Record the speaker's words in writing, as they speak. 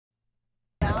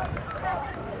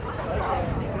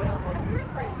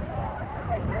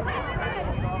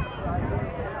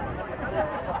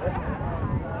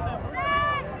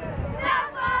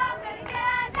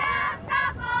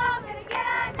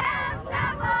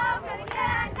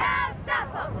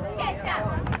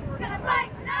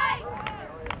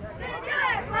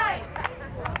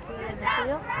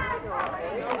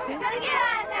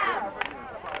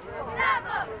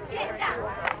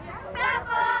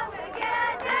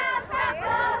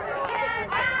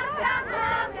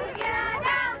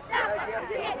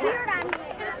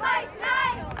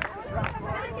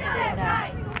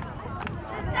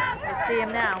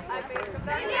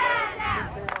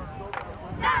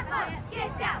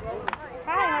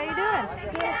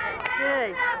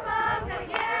Yay!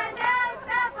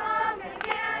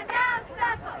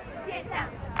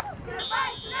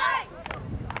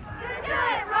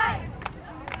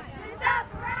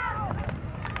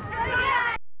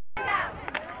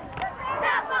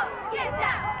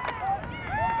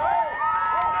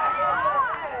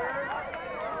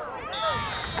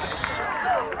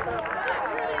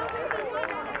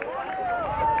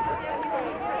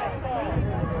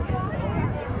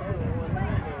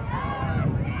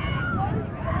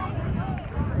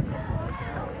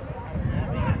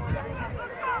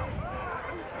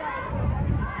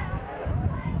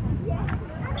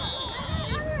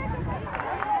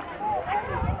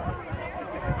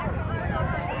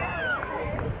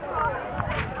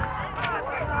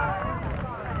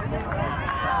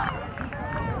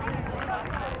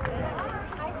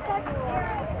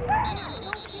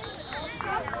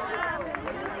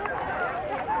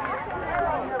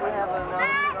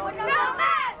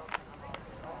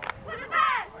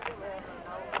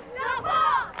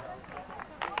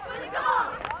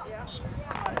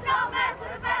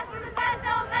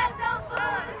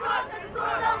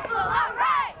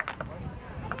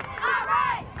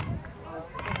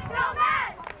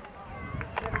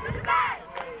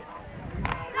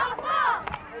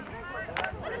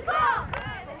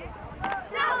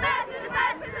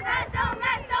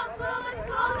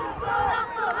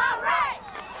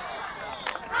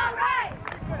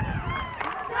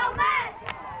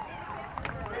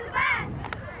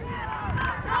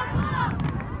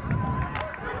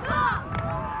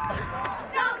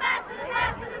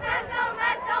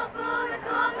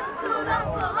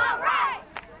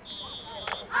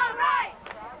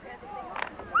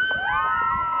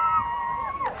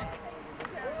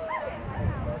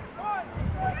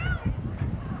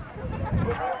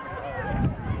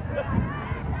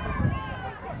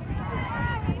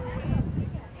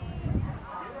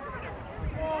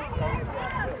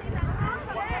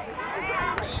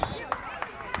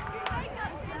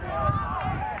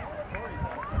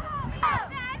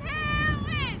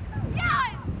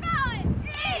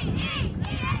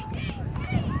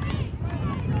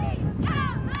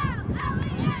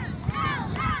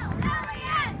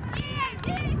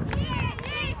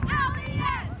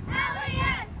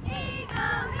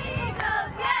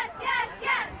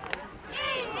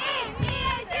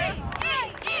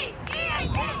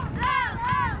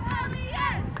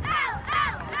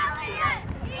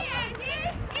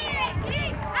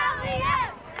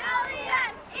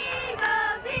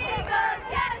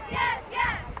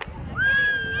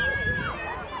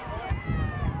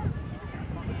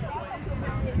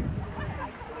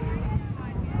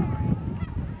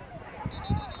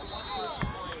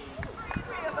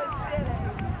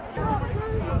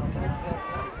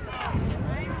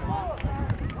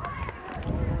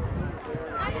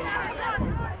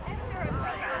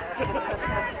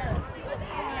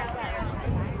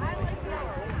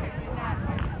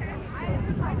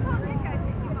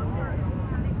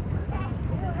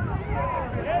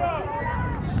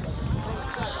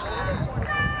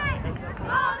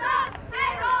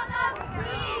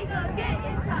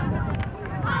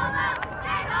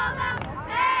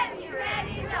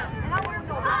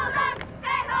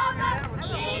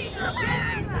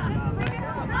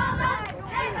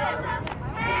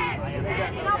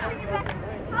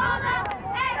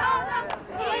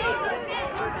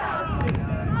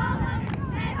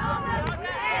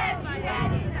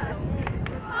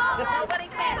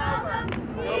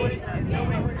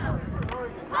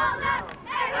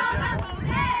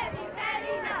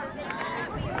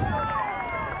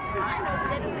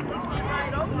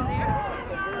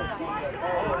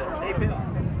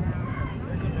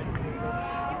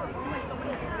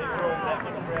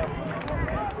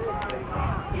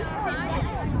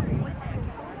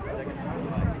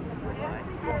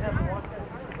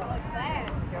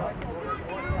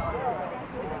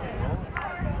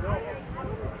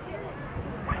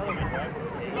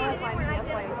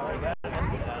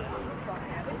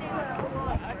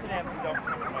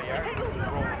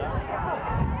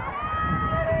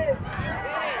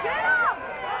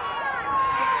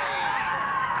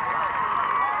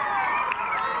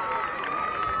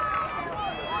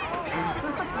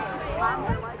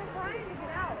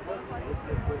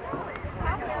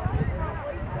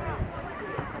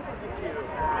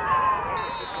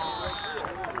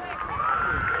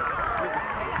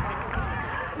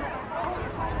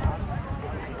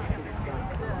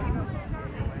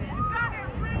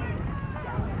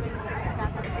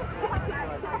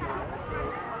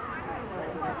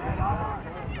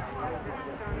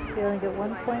 You only get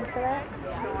 1 point for that?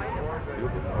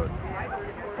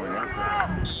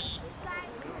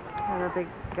 Or they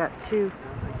got 2.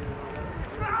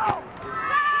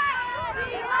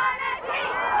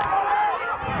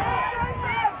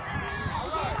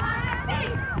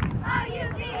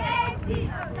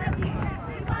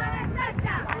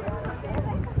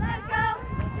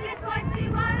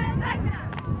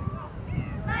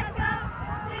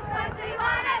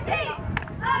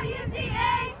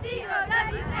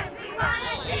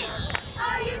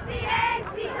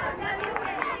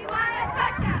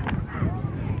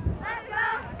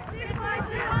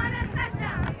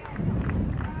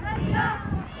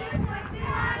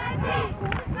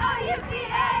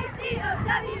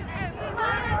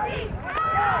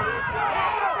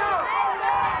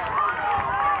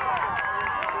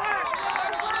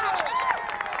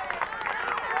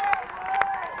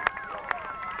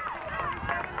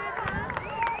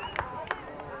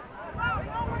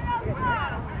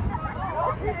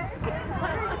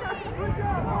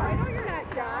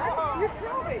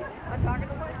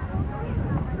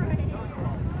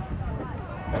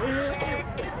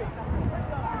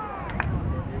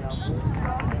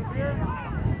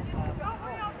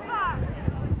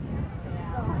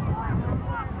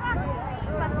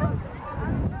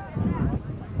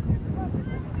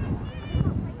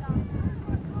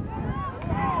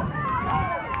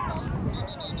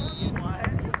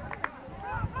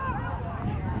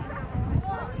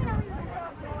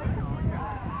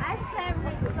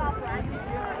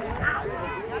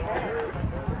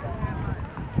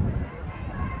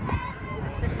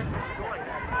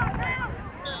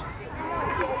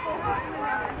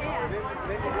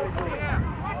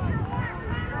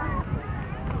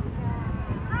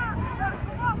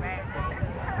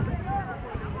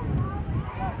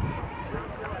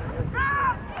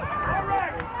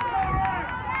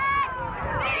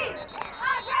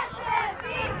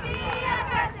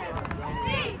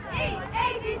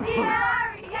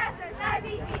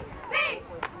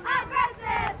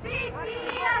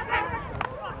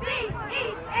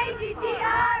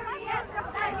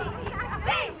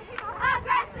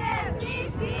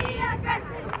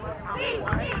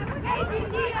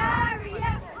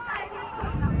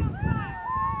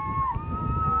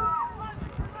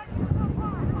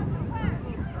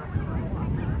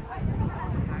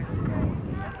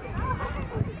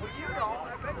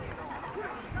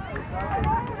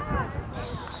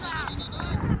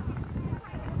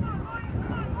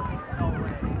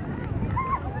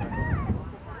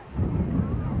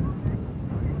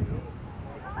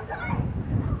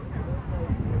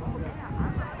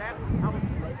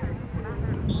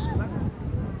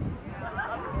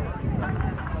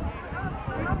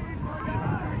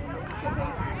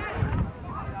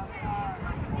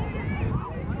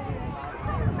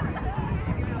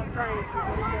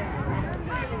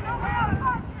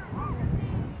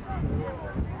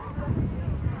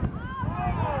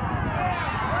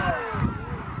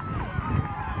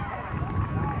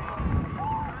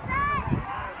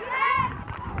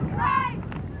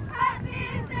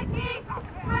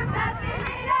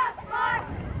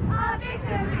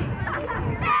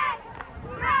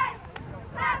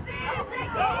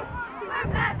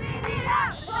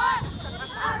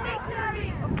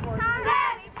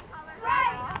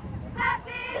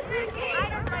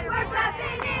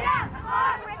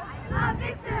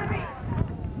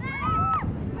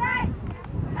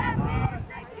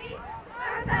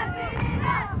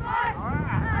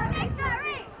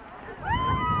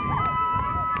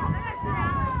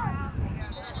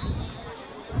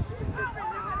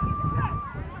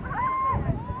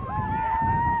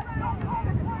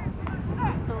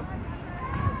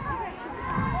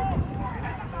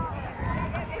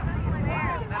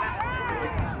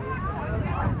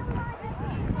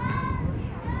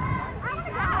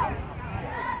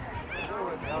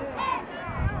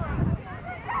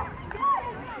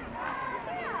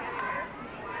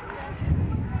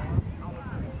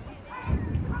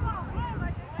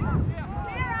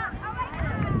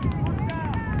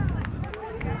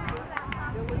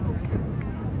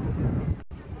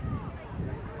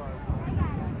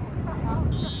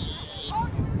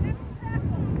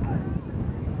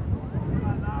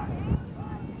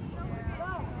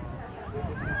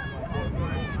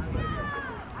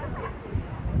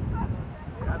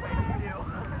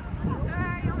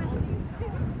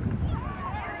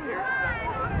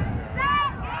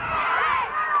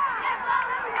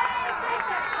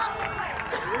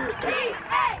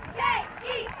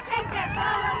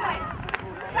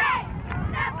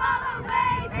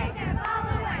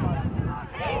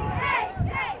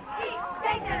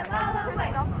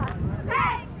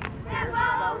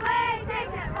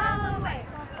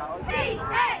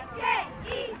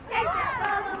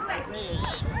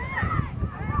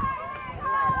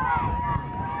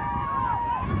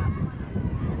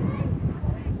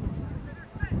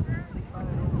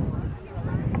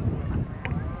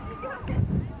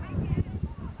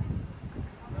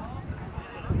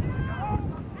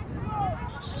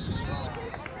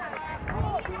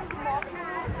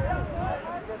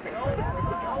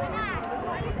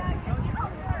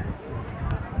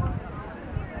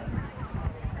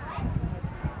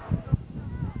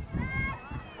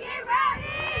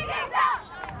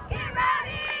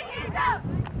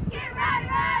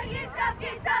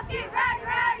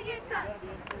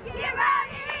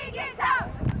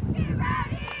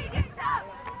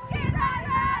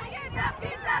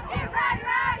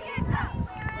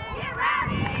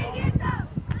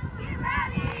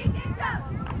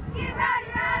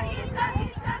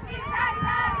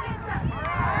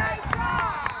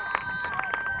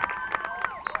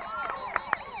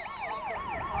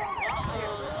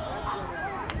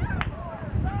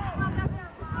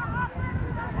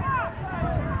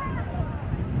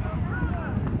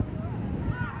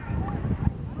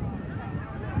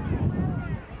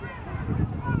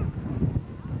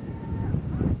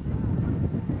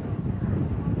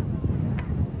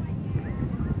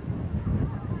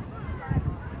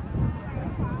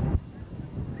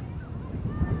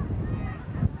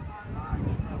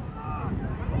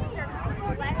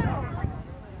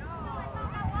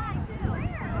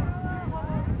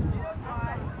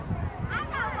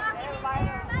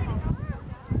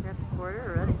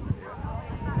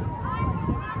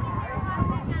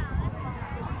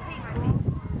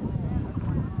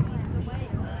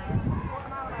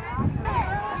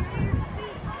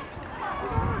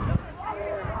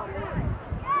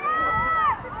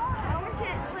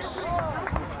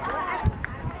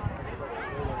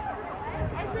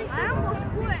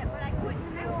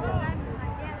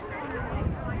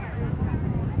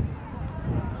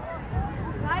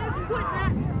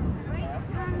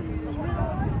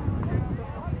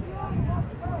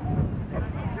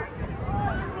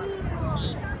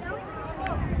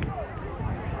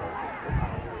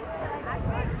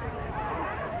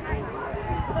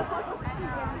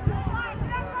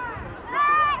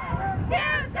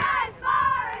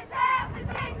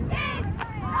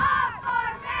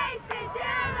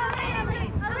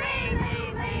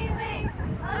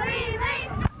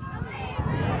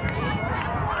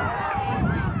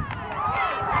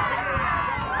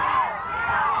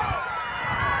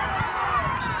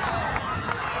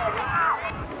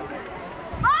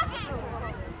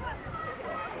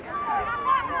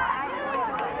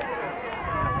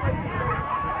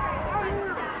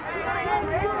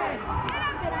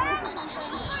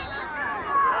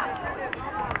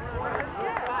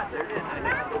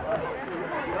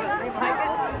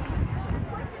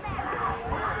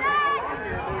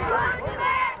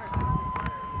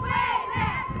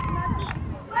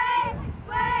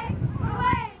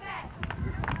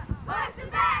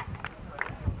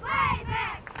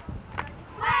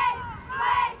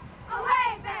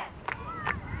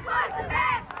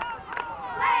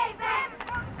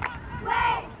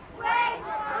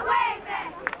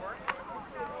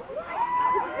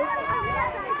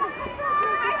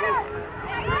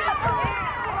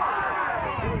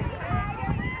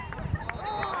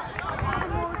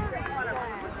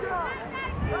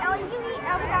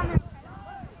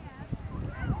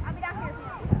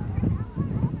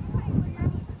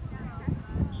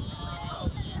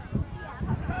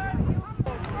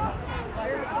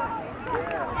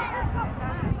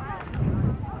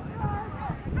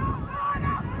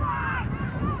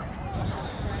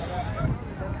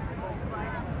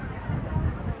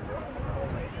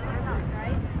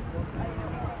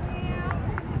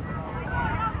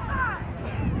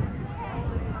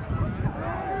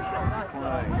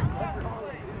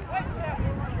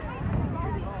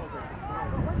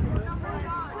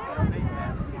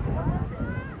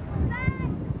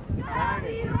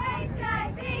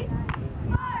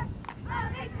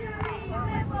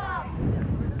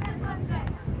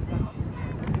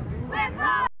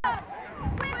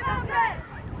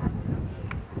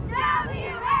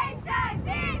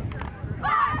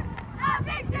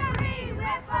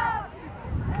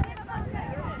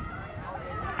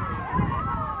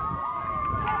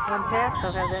 One pass,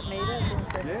 they'll have that made up,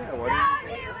 won't they? Yeah, what do you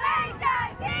think?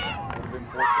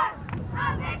 A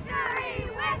victory!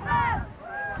 Whistle!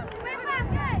 Whistle,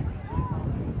 good!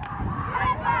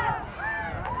 Whistle!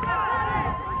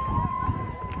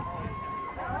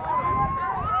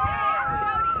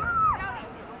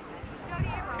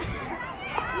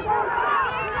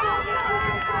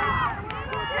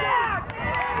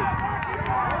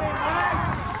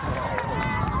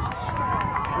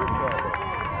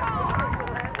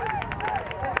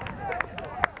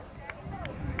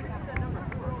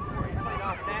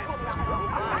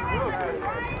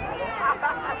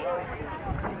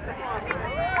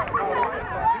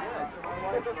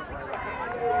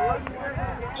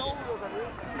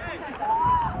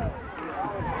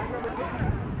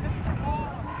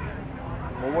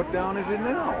 Well, what down is it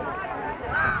now?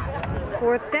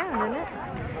 4th down, isn't it?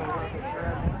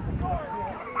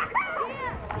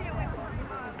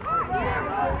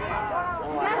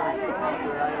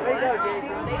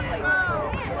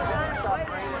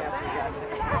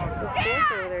 It's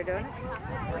 4th over there, don't it?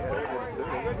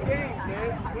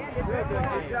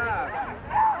 Good job.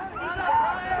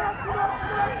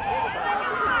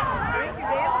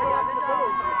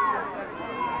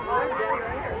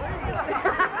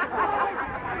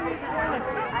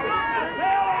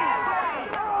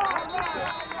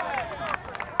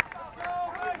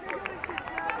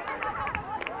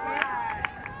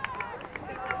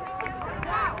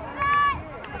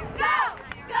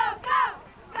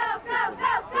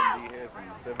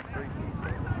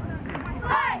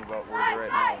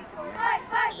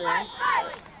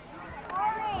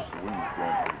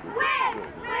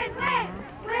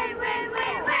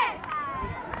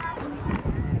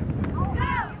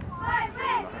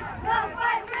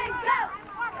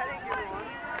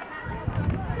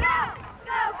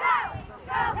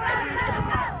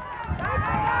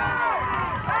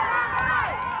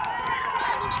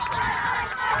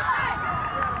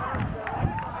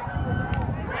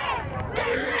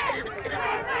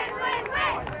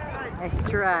 Nice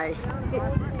try. He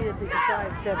didn't decide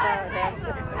to step out.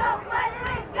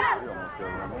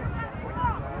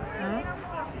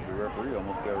 The referee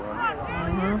almost got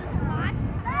run.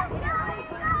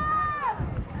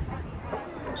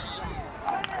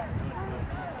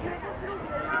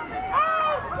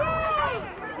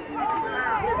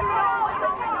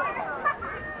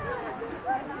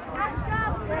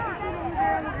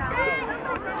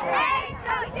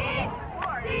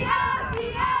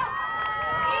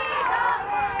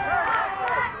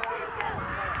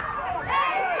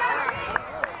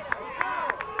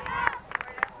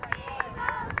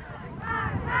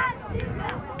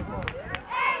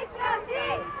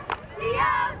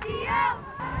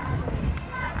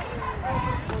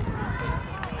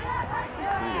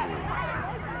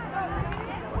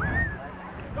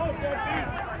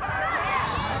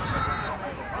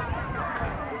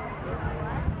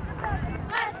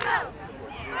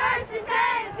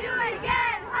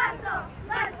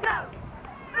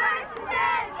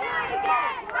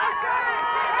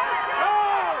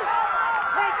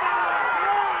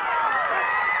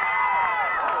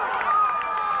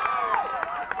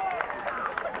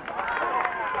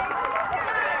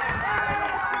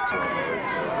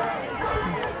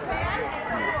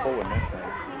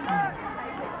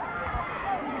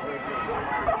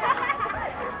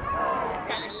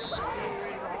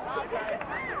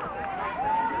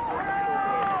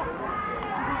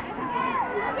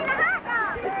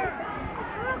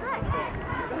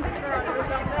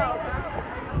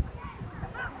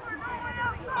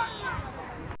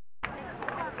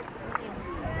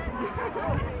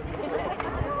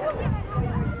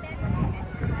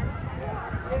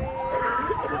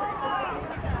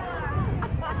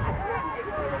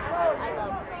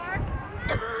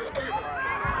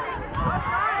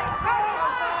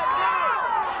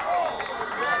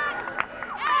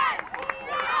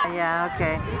 Yeah,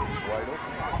 okay. It's wide open.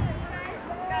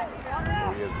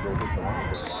 So he has to go get the one.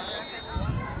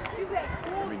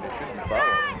 I mean, they shouldn't be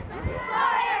following him.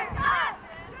 Fire up!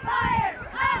 Fire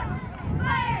up!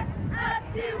 Fire up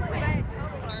to win!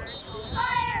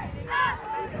 Fire up!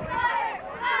 Fire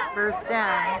up! First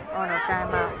down. Oh no,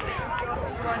 timeout.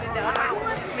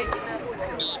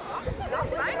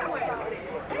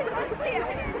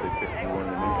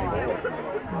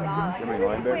 How many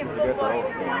linebackers we got? They're all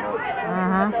standing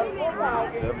up.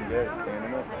 7 guys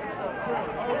standing up.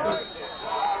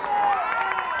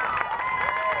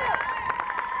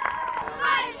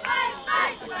 Fight, fight,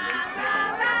 fight! Round,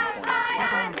 round,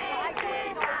 fire! Make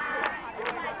it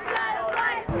gotta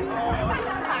fight!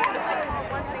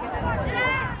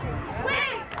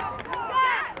 Win!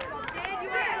 Got!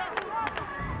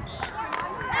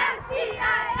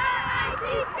 S-T-I-R-I-T,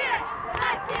 fit!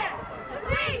 That's it!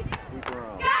 We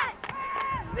got!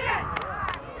 Fit!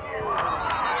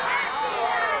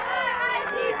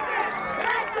 S-T-I-R-I-T, fit!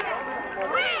 That's it!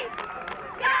 We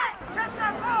got! Let's go!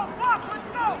 Walk! Let's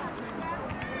go!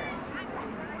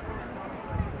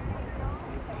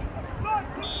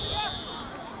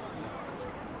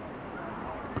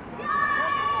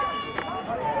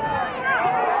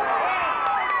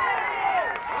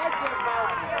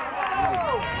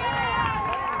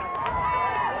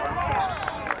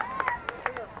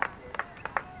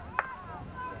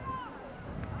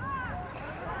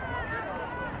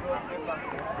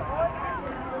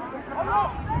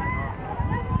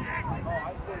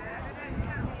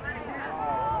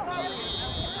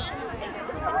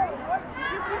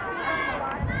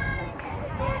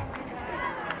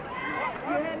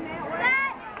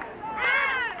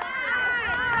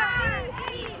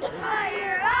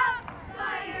 Fire up!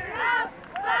 Fire up!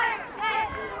 Fire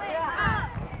up!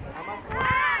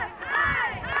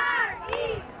 F-I-R-E!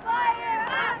 Fire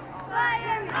up!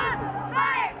 Fire up!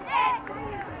 Fire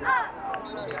it up!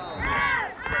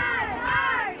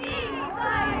 F-I-R-E!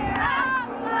 Fire up!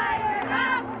 Fire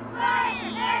up! Fire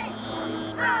it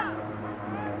up!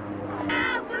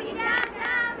 Now boogie down,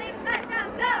 now make a touchdown,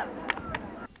 go!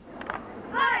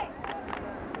 Fight!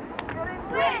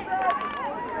 Win!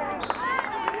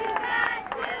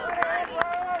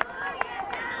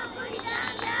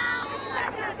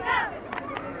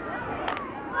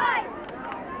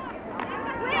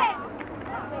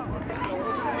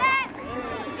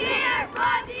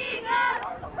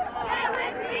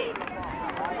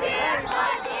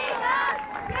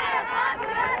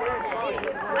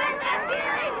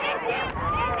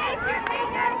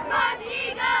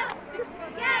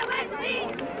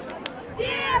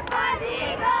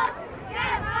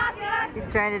 He's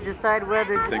trying to decide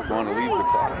whether I think we want to leave the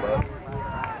clock up.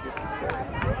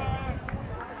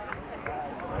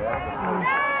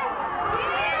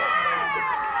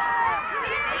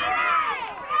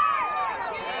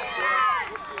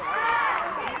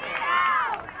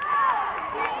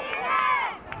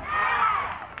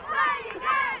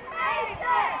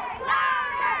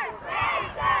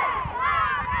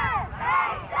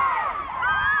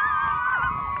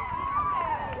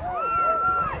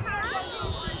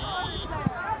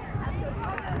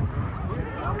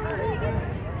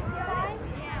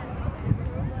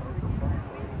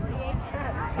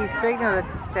 he signaled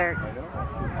it to start.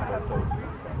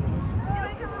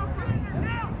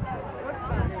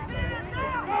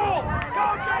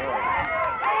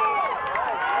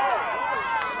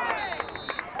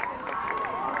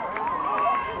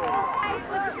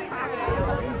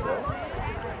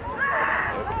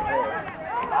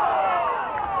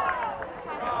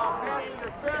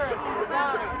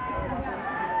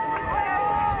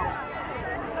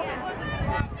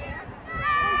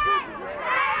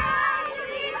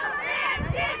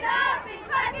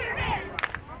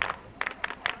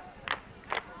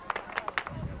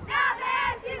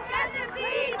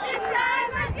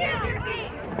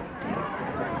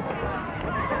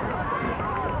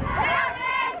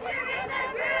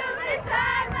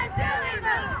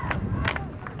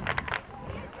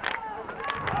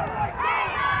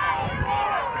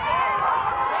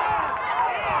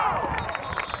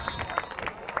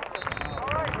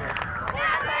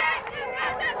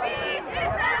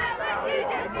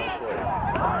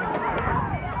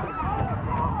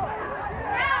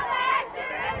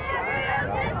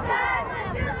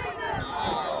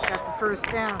 First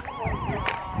down.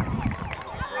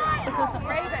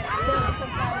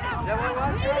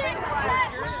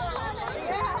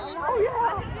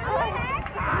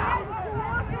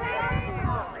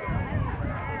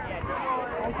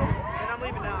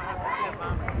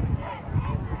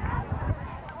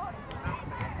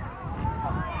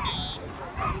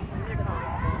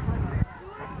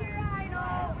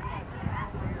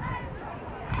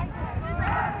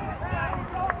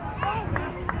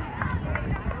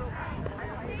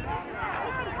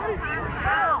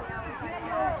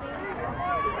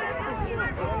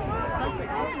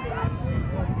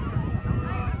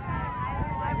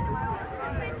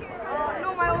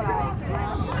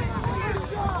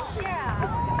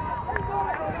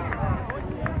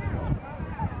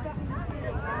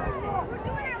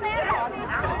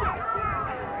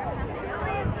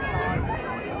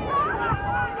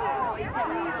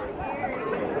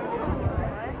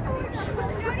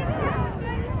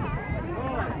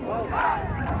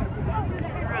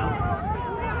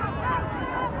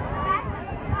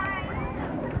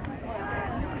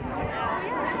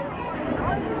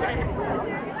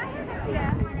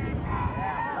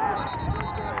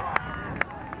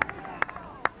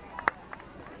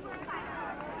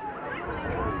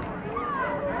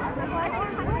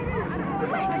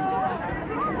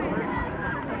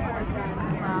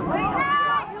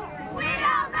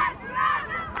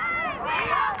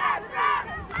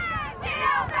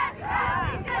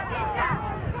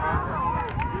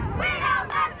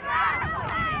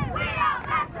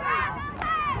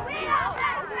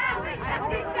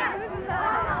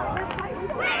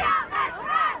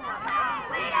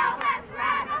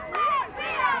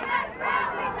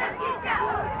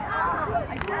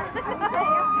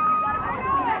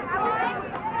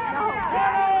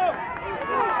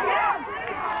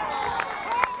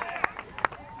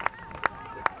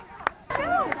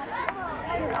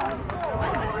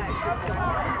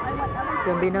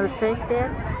 be no shake, Dad?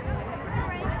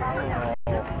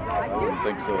 I wouldn't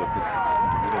think so.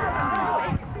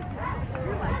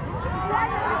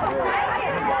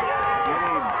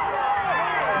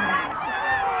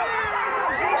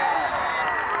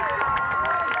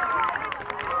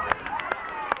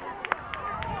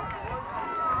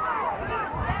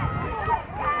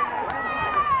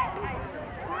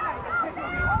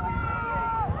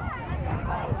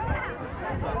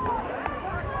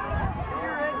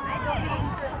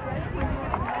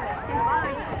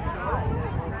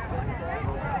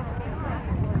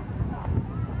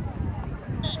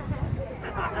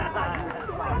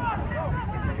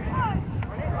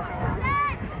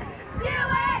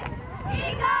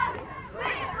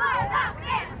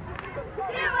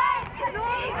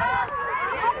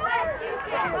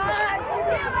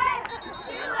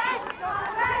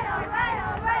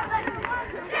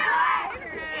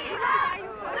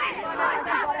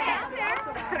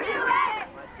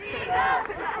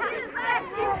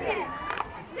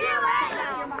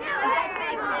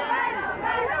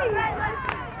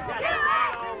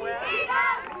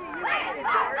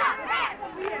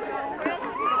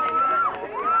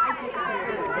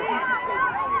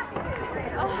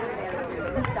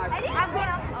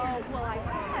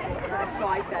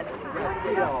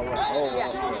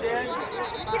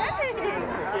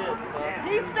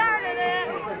 He started it.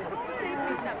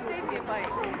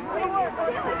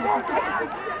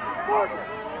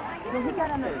 He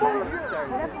got on the phone.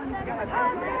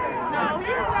 No, he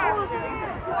started it.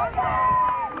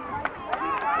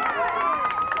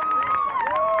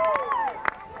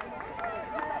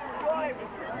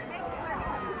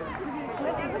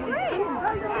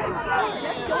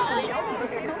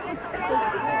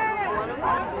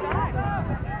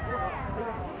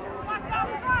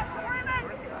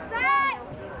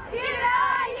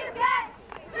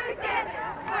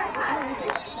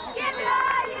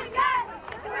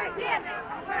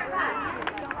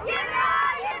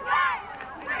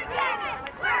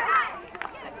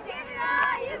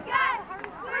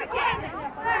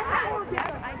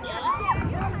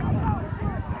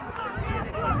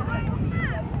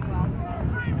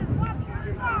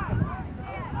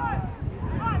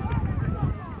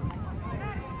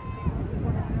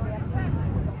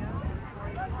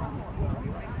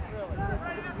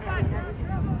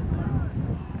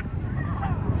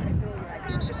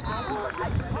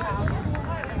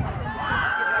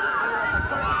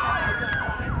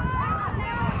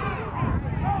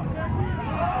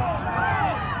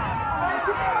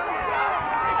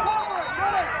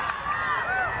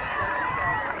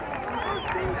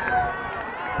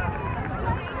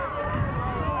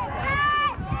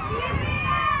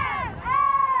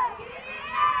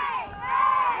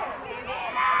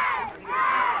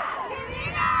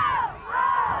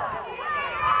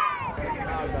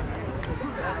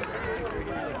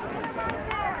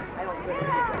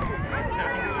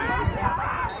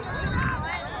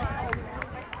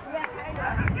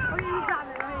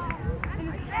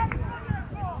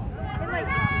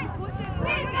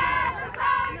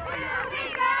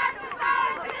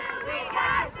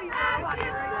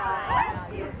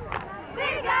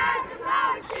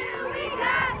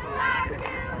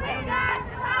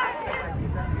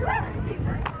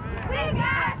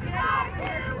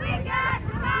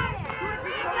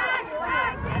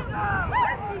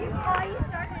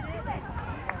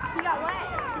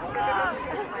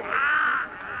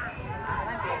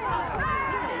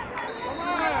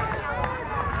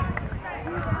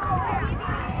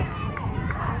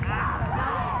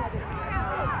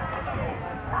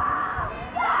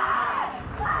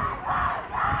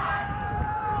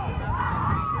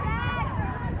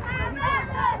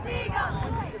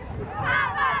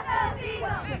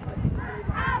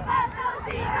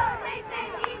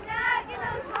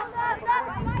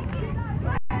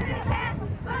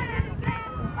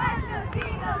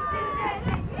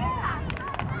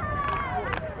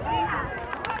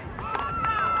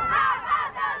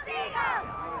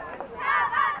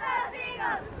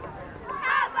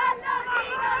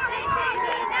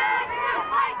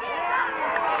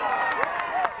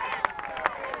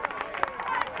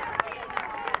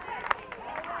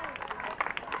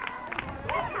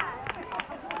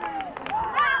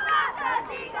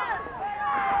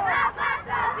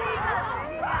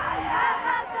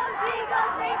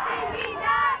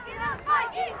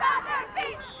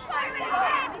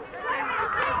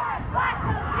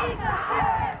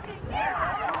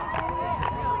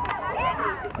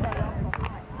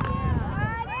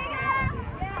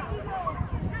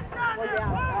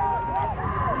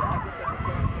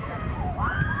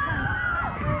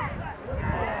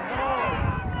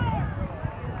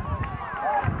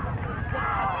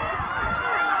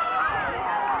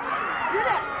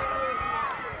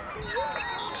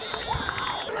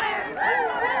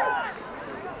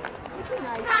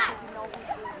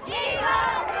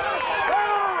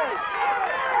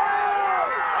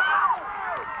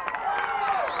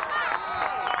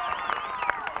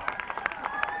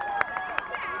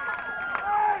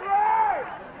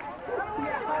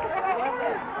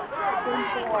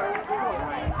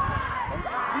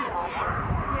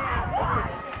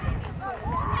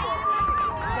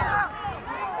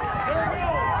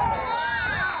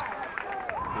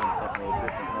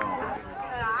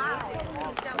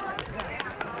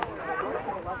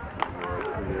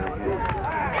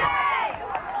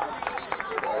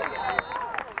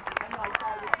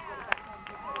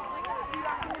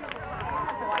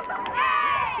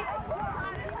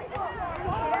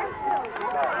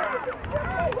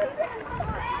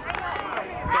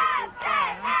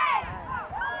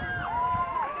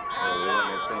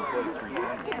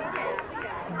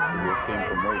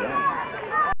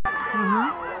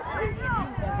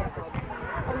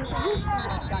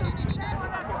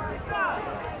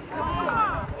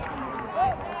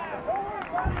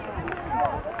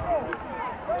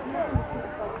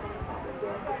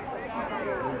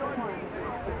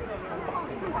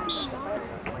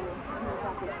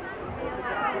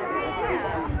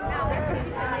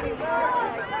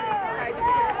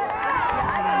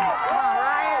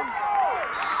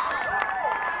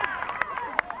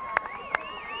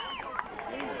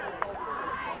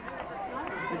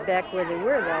 Back where they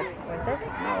were, though, weren't they?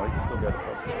 No, he still got a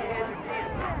couple.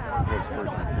 What's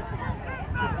first?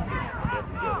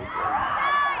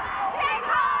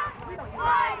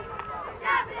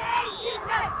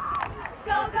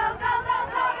 Go, go, go, go,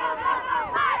 go, go, go, go,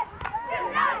 1,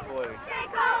 2, 9.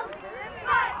 Take hold.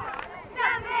 5,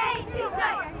 7, 8, 2,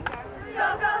 9. Go,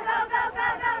 go, go, go, go,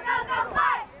 go, go, go,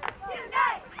 5, 2,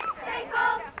 9. Take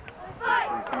hold.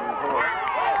 5, 7,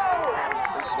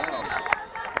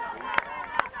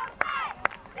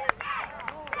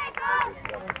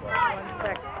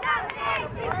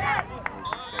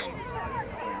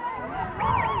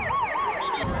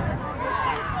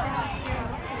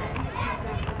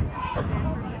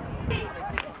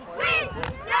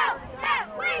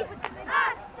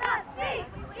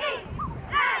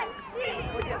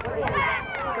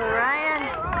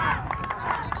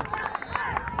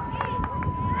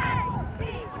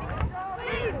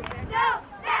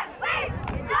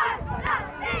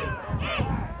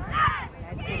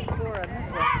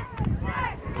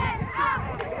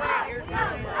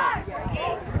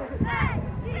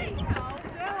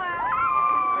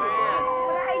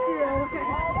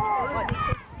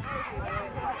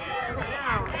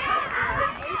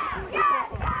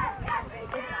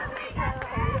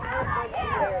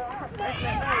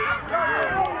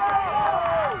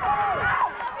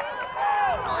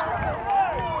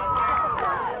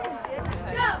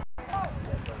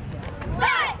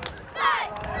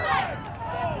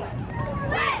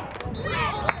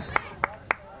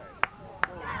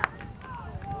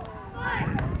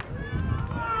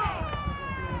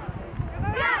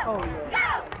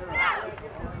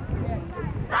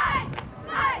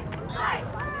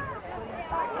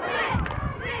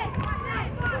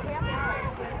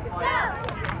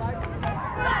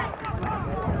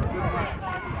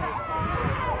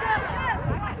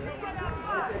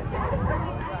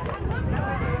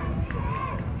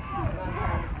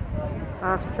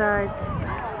 Offsides.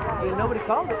 Yeah, nobody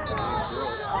called it.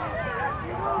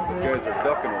 These guys are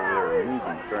ducking over there and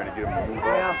moving, trying to get them to move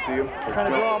off. See them? Trying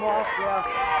to draw them off, yeah.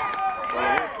 Well,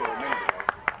 they were for a minute.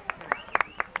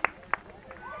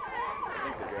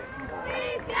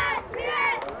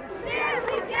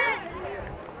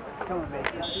 Come on, mate.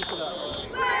 Keep it up.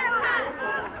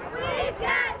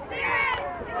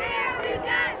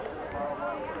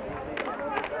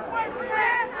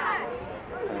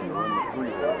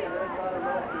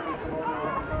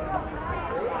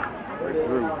 Right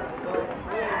through.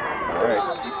 All right,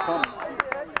 keep coming.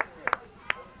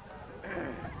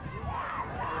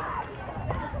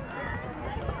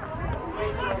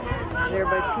 They're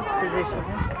by Pete's position,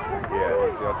 huh? Yeah,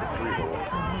 he's got the 3 hole.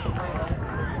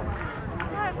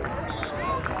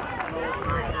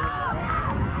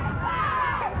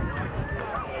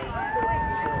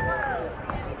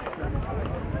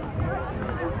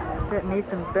 Is that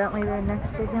Nathan Bentley there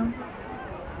next to him?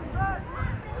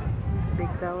 Big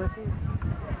fella, too.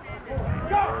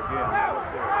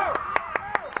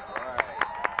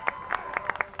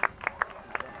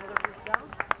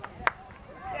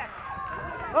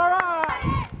 All right.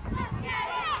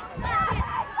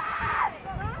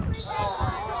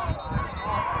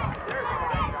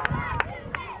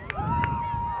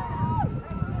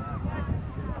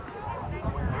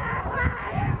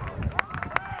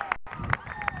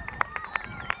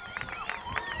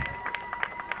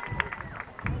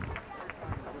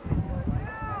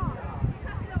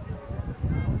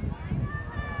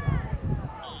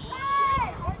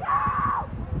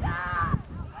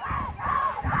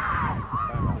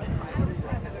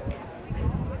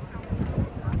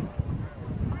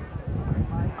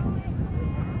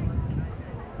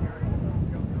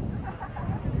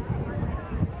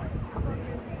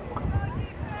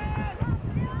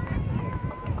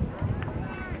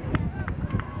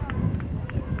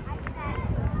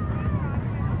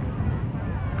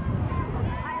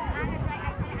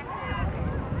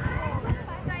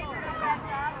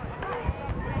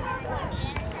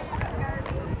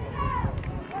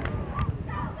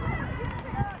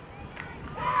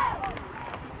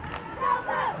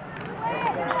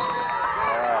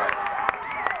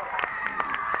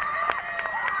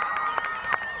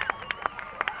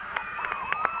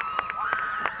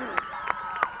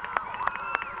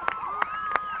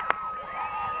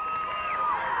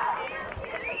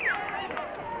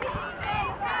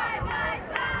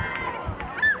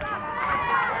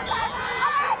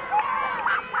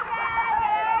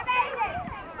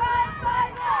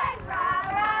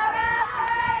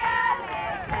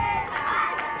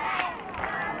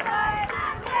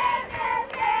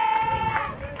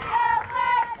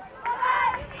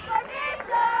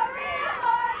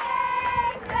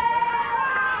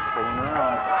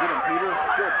 Get him, Peter.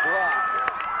 Good block.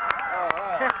 All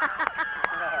right.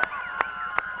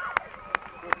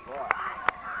 Good block.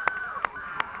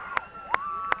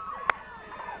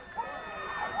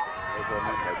 That's what I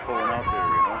meant by pulling out there,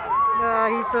 you know? Oh,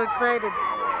 he's so excited.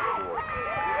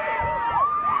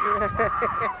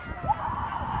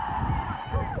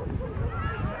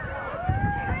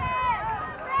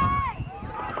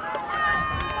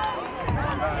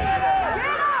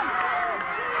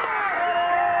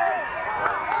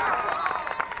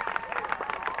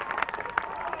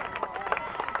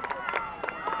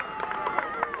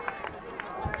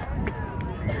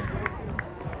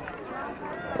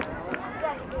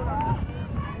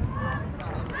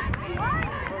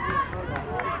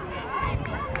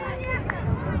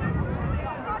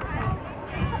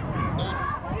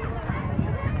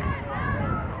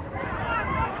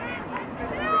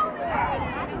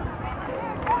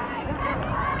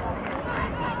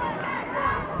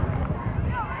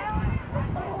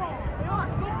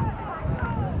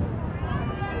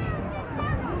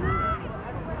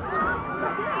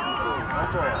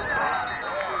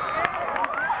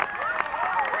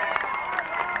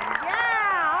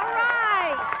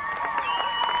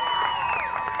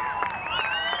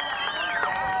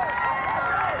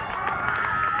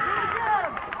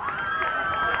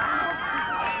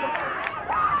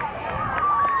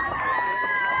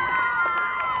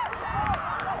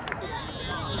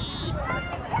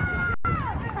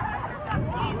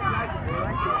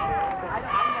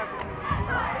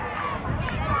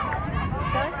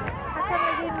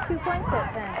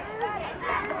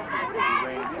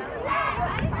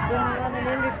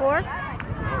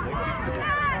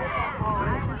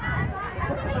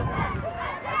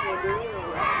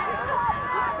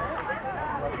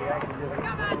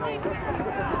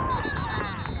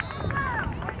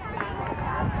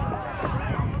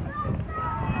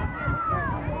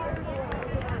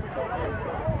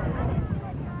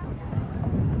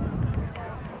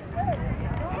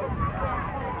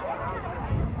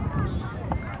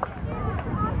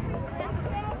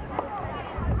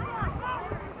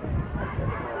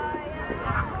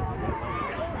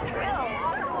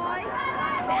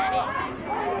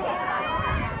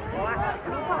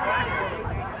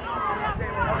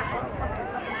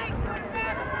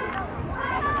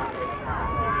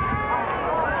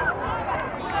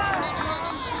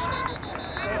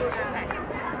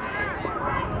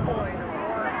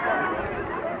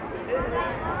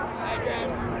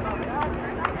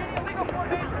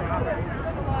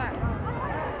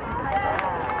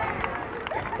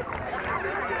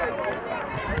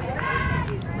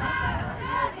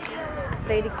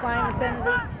 They decline the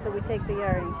penalty, so we take the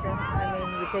yardage. I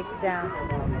mean, we take it down.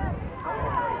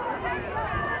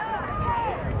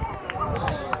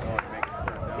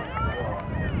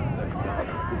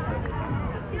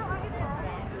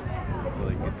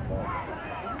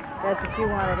 That's what you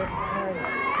wanted it.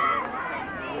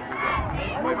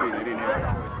 Maybe they didn't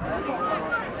have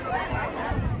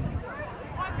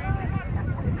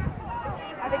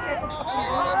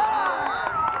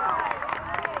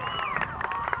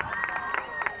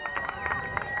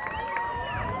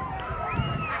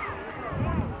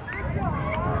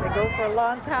Go for a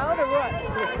long count or what?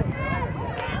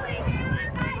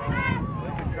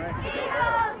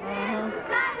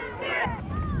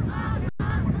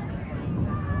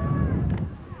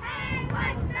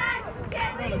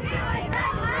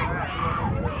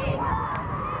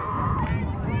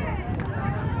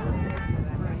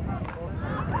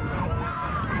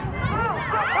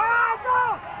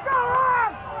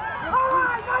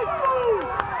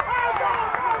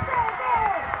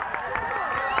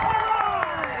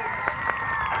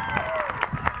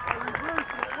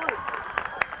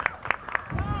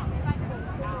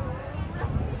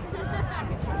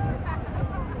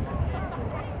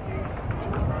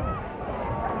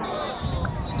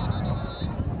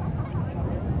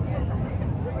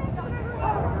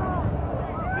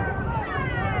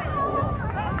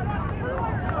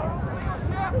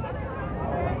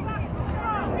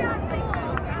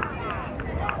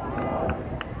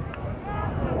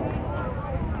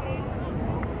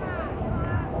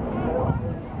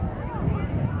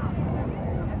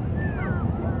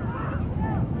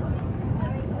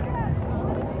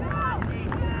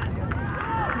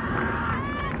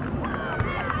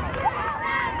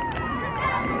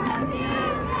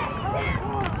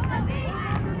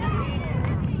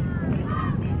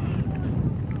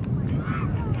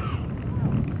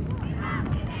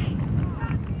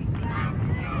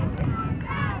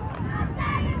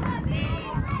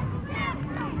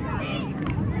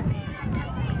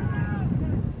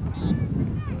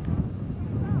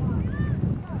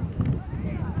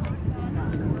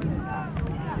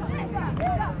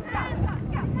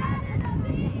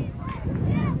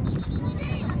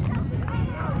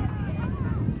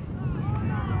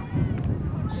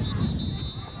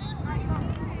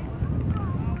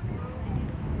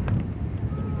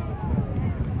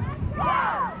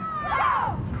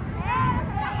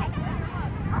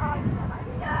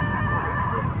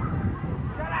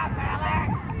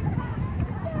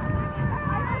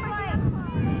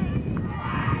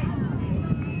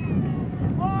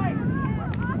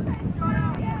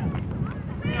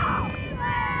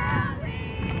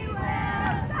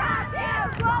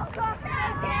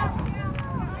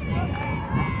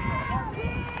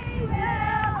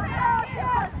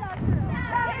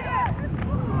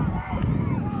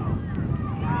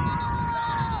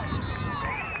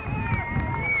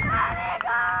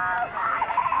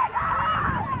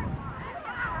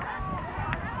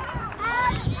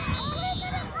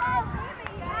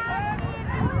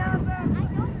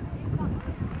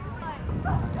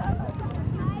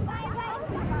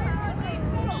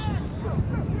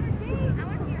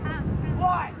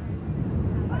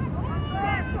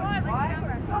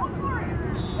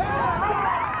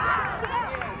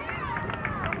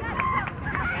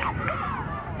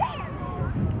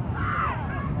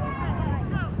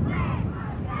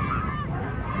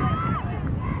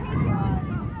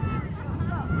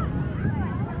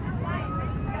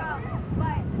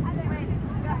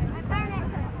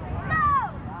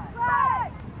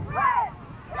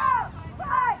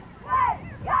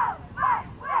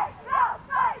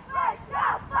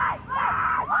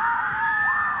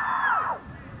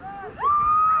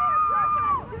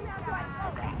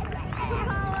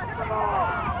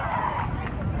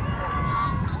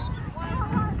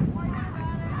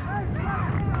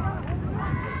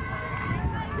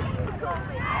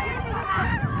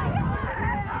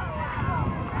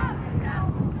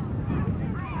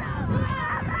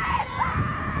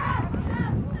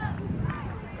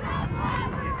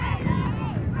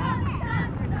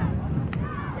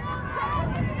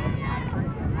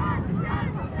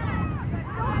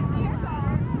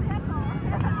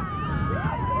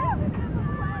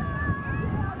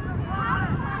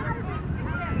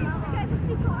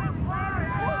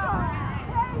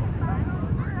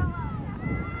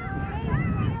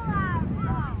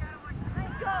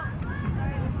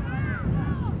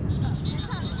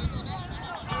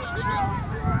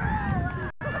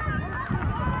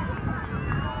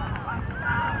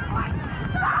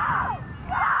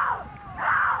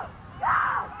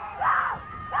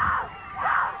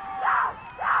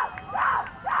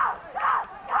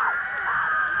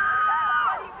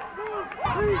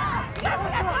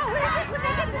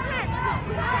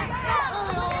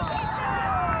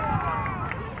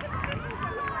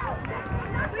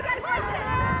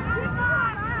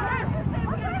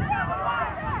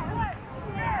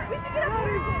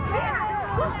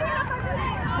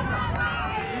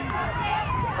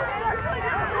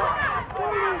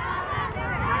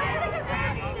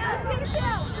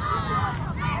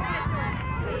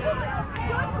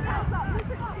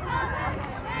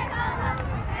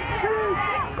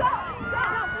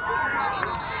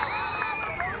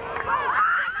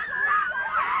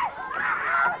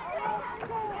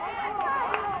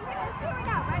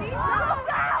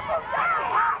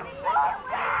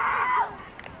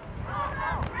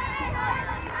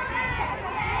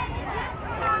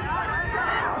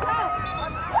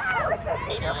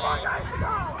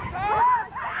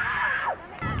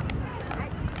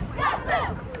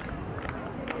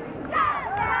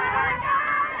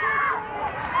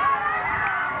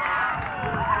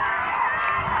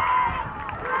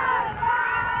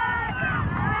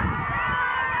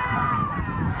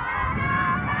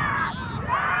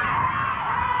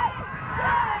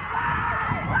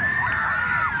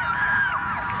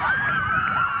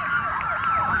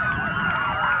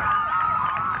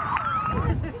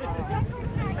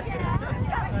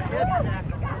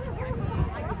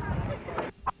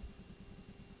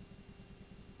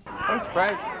 I'm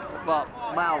surprised, well,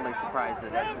 mildly surprised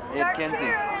that Ed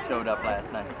Kinsey showed up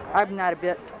last night. I'm not a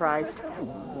bit surprised.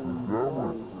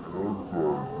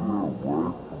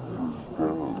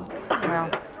 Well,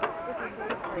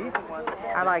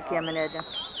 I like him and Edna.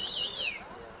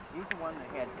 He's the one that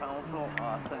had council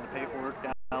send the paperwork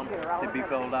down to be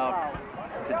filled out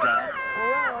to John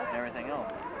and everything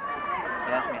else.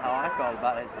 He asked me how I felt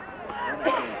about it. I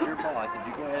said, it's your fault. I said,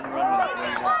 you go ahead and run with it. There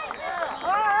you go.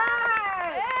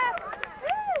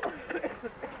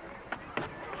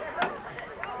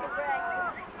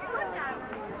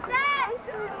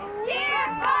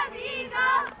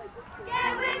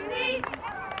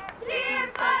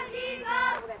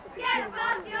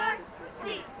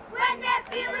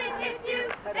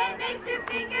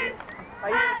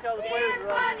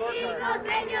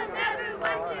 Then you'll never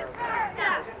want to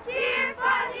stop. Cheer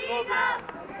for the Eagles.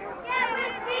 Get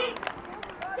with me.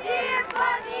 Cheer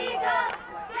for the Eagles.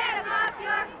 Get them off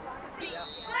your feet.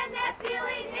 When that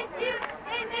feeling hits you,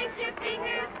 it makes your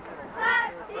fingers clap.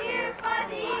 Cheer for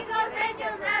the Eagles, and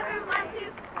you'll never want to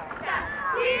stop.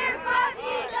 Cheer for the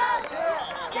Eagles.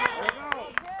 Get with me.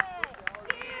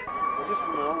 Cheer.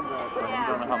 You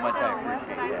don't know how much I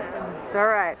appreciate it. It's all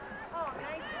right.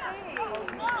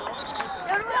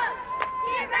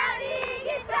 Get rowdy,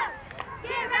 get tough.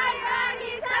 Get rowdy, rowdy,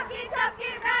 get tough, get tough.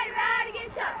 Get rowdy, rowdy, get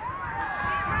tough.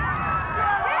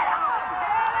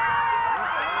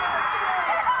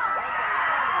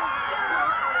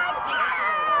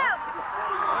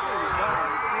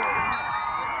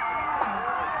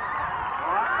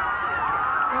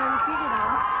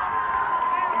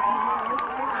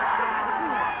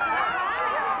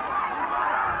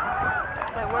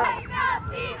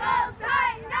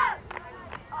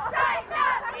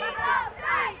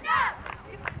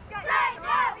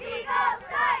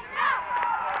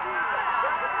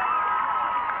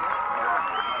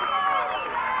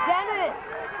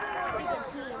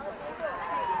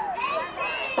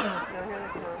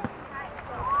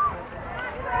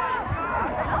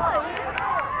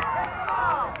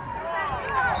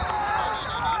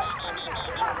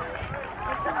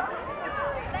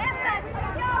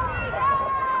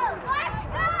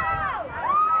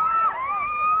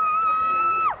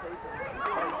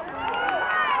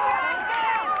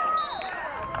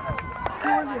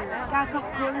 Got a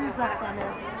couple quarters left on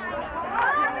this.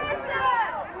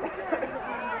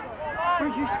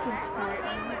 Where's your skin sport?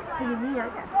 What do you mean I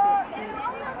got skin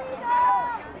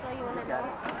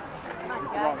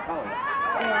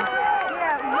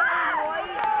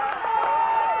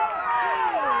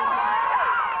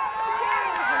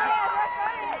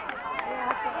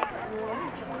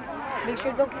Make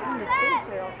sure don't get in the face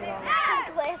or else it'll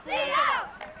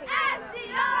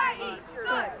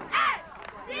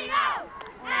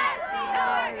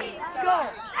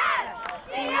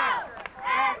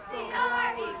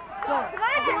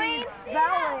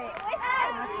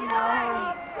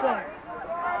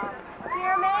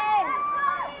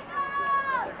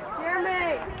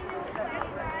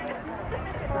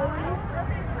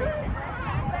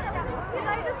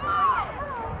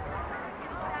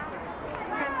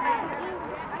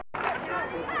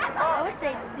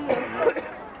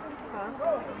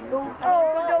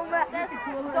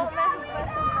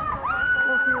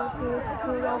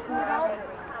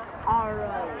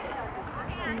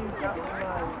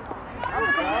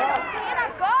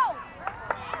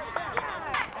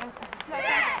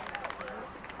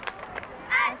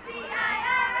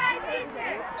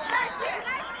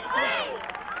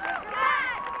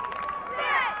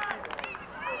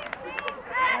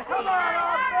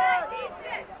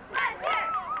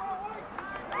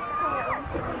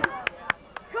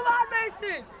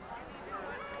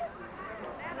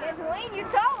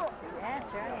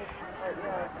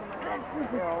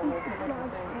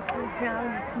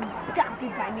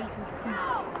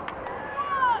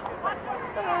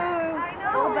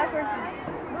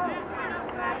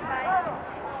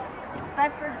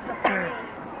Bedford's the parade.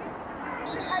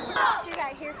 She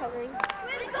got hair coloring.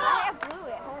 I have blue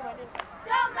at home. I didn't.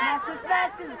 Don't mess with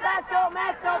fast, cause fast don't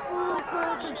mess up food,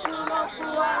 food, and too low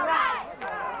food, alright.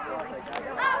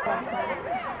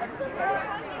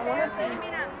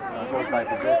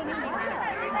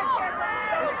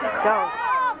 Go.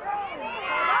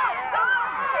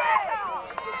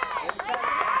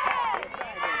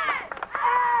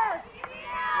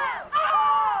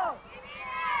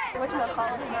 Which one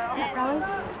call it now? Pepperoni?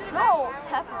 No,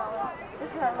 pepperoni. This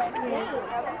is our last game. I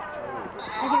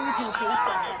think we can taste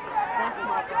that.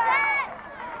 Basketball.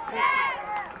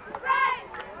 Right!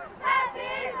 Happy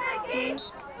is the key.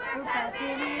 We're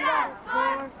passing it up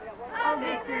for a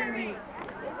victory.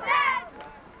 That's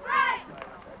right!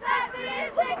 Happy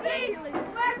is the key.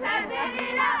 We're passing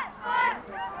it up for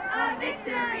a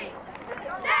victory.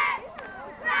 That's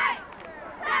right!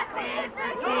 Happy is the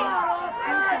key.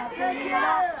 We're passing it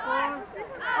up for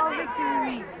a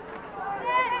victory.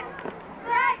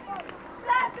 Right!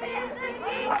 Happy is the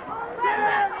key. We're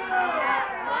passing it up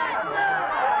for a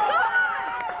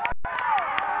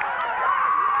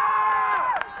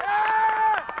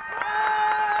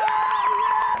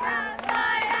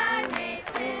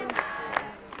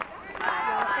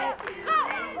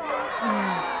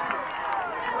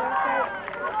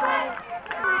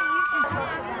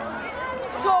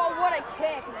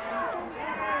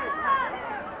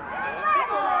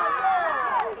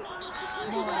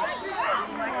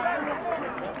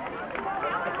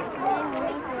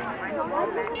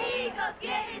Eagles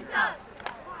getting tough.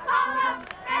 Hold up,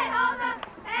 hey, hold up,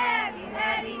 have you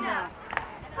had enough?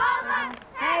 Hold up,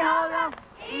 hey, hold up,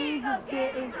 Eagles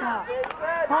getting tough.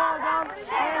 Hold up,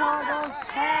 hey, hold up,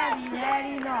 have you had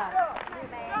enough?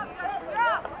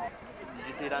 Did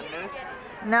you see it on the news?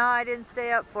 No, I didn't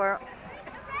stay up for it.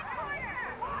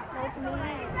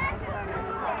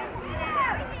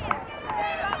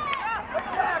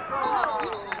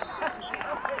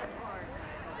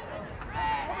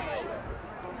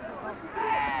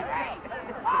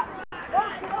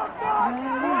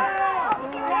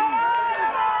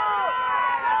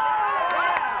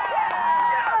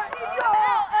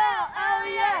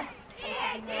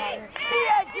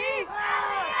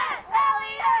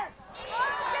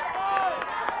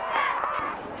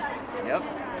 Yep.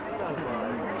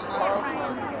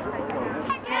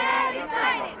 Get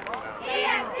excited!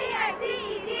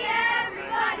 E-X-C-I-T-E-D,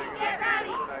 everybody get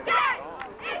ready! Get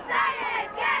excited!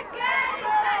 Get excited!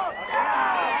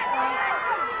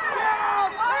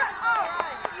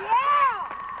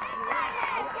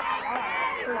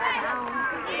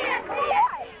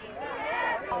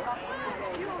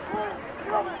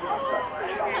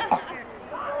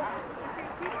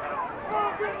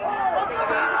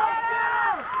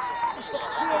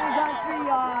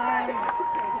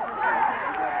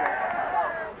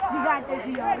 You got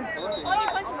 3 yards. Oh, you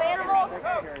bunch of animals.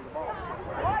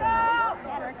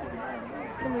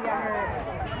 Somebody got hurt.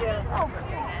 Oh.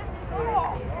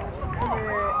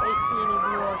 Under 18, he's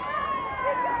mules.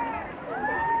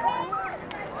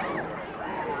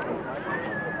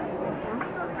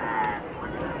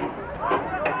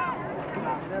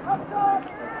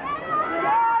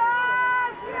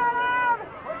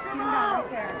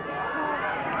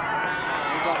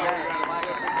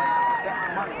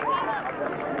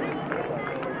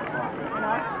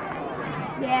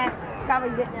 Yeah,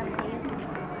 probably get them teams.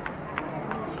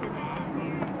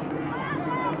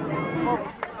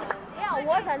 Yeah, it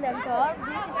was on them, dog.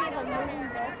 Didn't you see them moving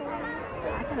back?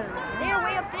 They were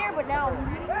way up there, but now. It's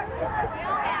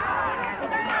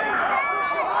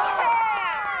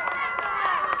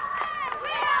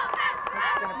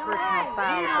been a personal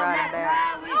foul, brought him back.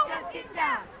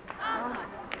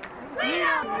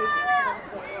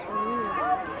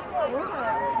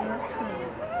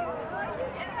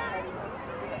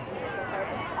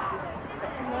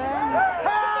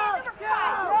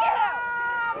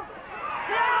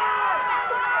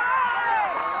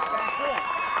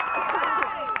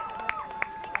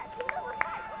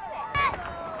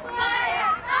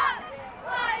 Fire up!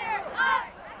 Fire up!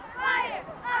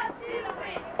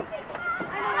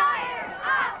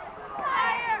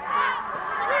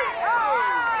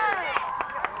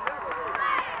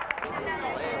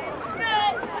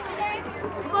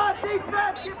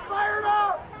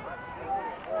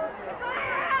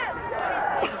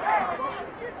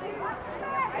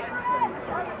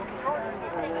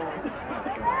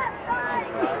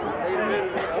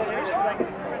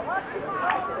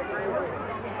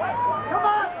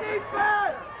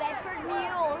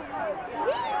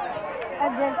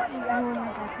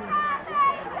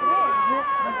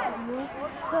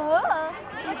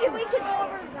 We can go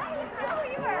over.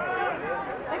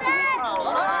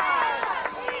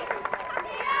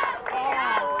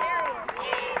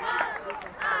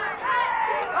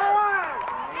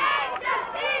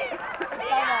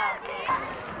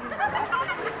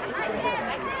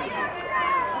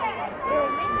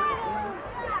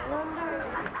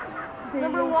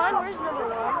 Number one? Where's number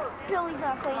one? Billy's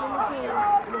not playing in the game.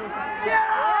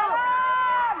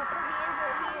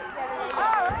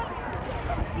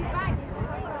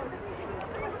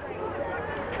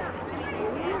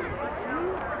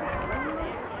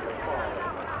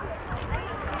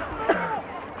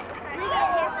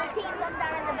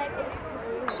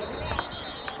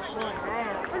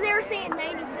 Well, they were saying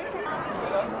 96. Let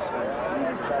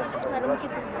them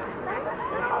keep it.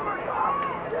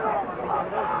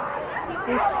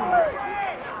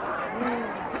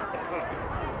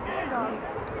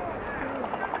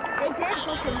 They did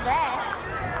push him back.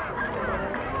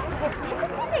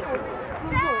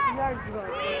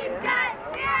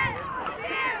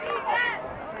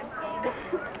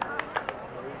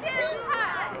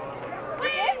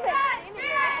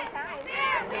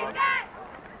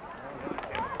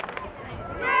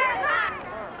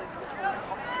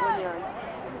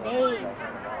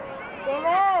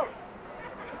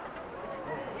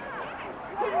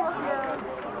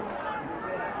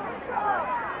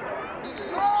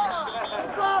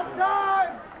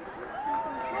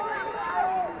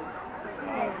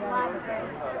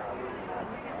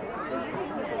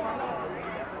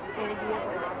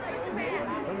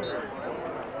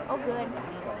 Oh, good.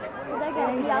 Because I got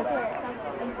to be out there at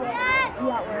something. Be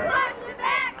out there. Push it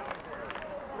back!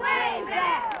 Way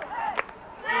back!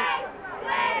 Way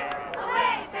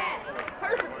back!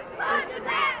 Perfect. Push it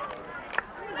back!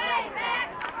 Way back!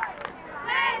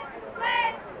 Way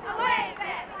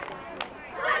back!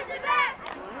 Push it back!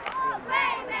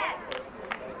 Way back!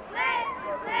 Way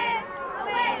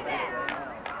back!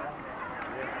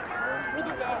 We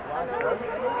did that.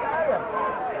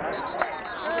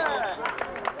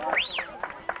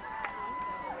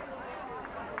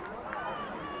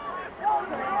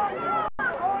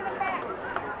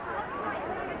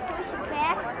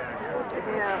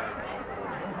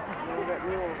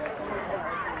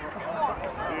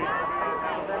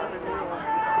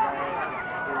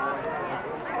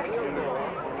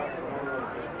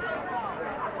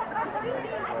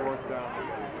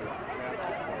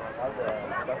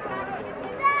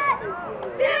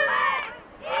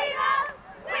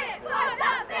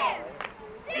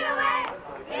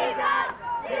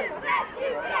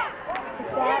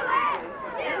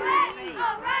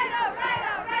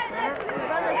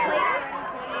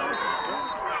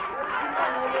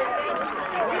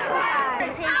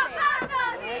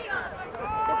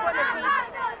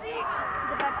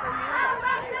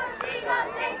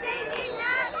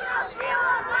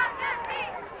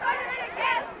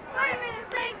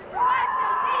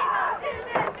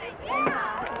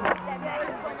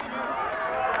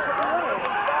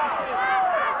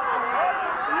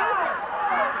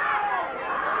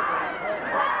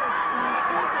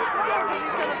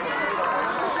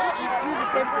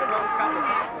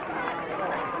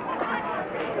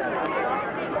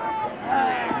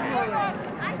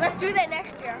 Let's do that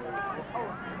next year.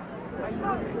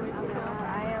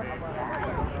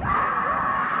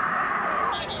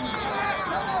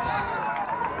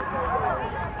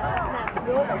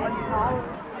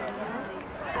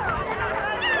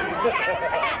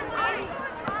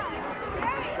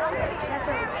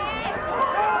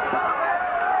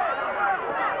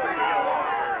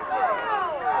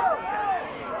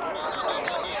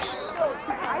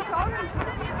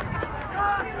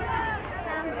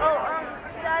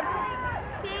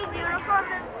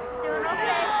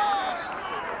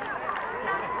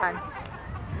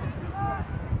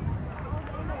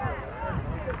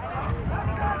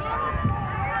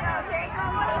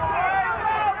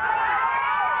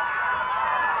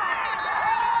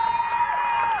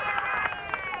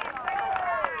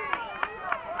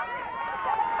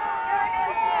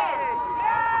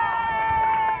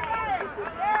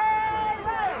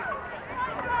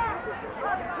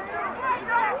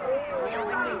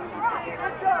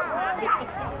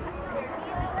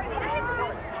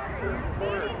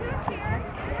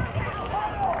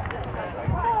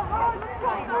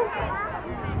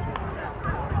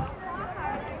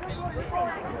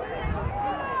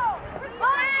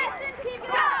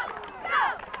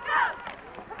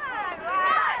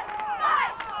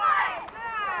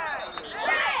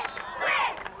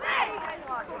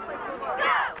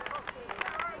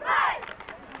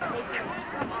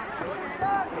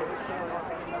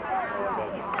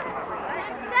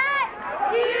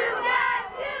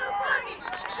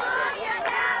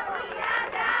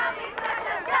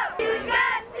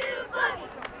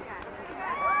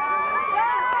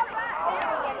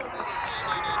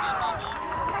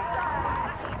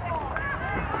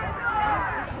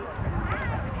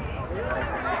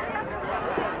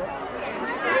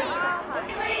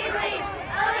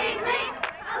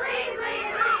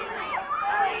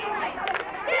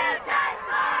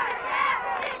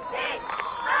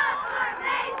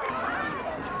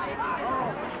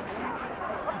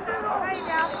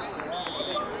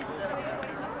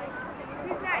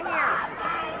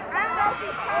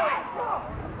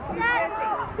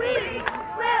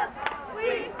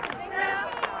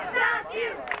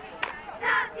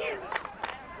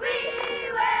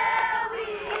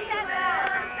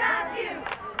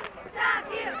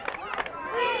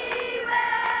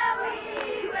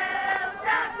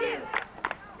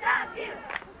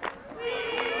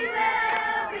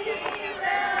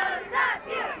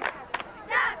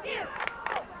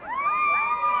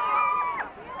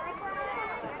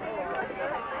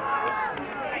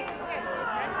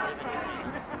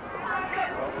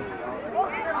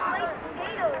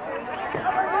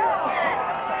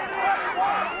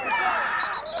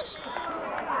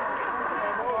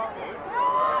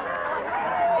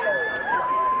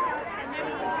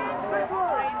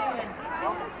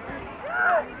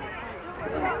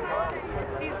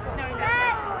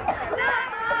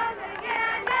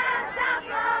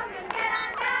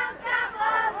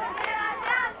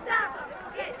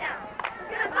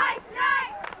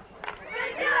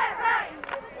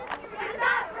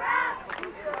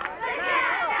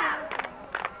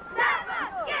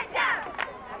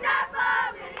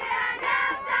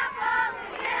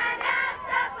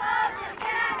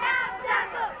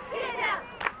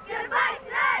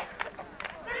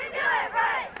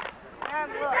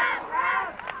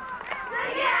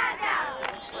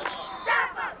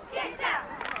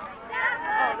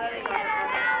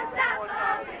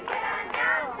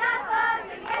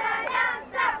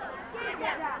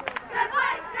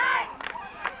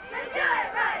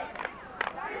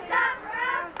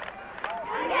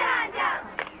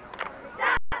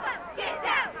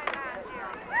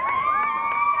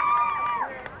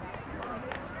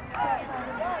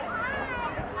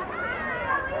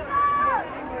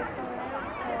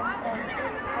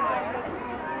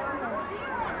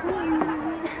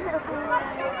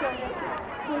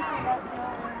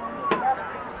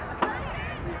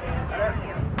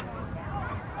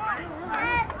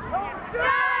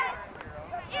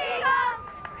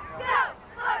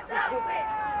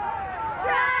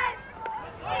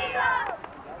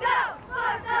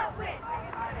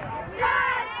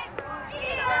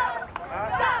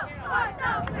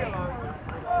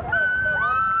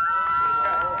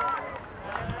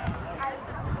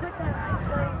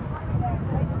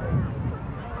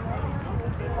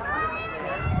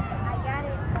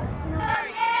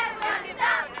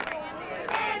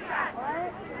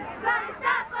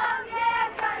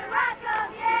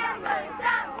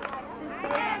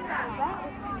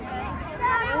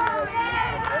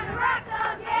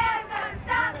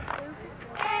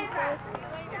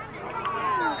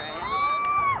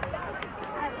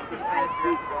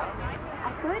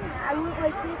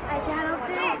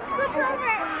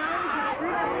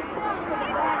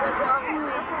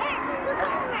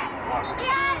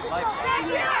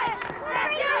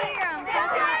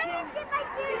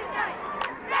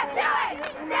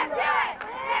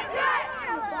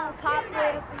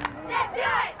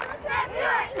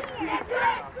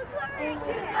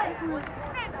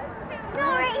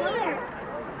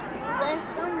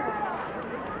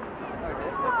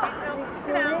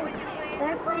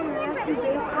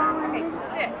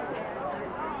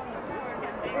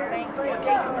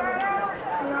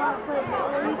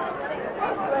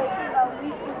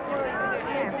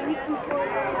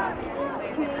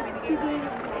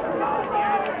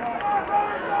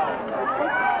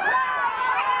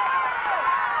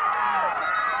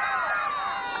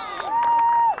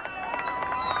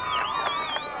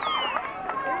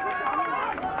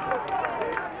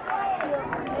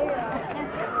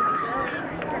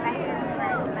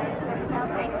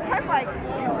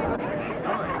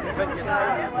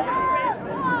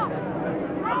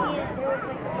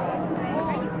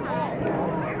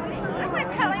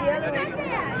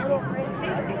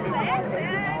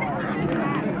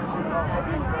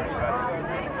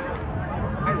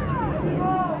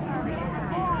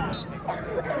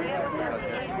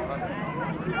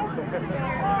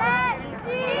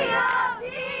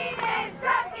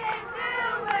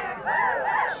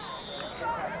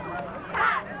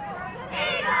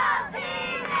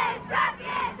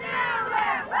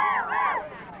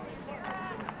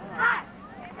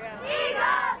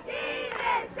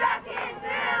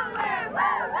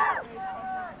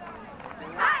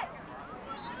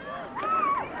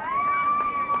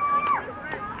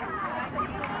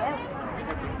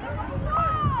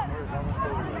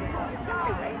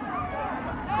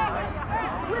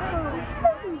 With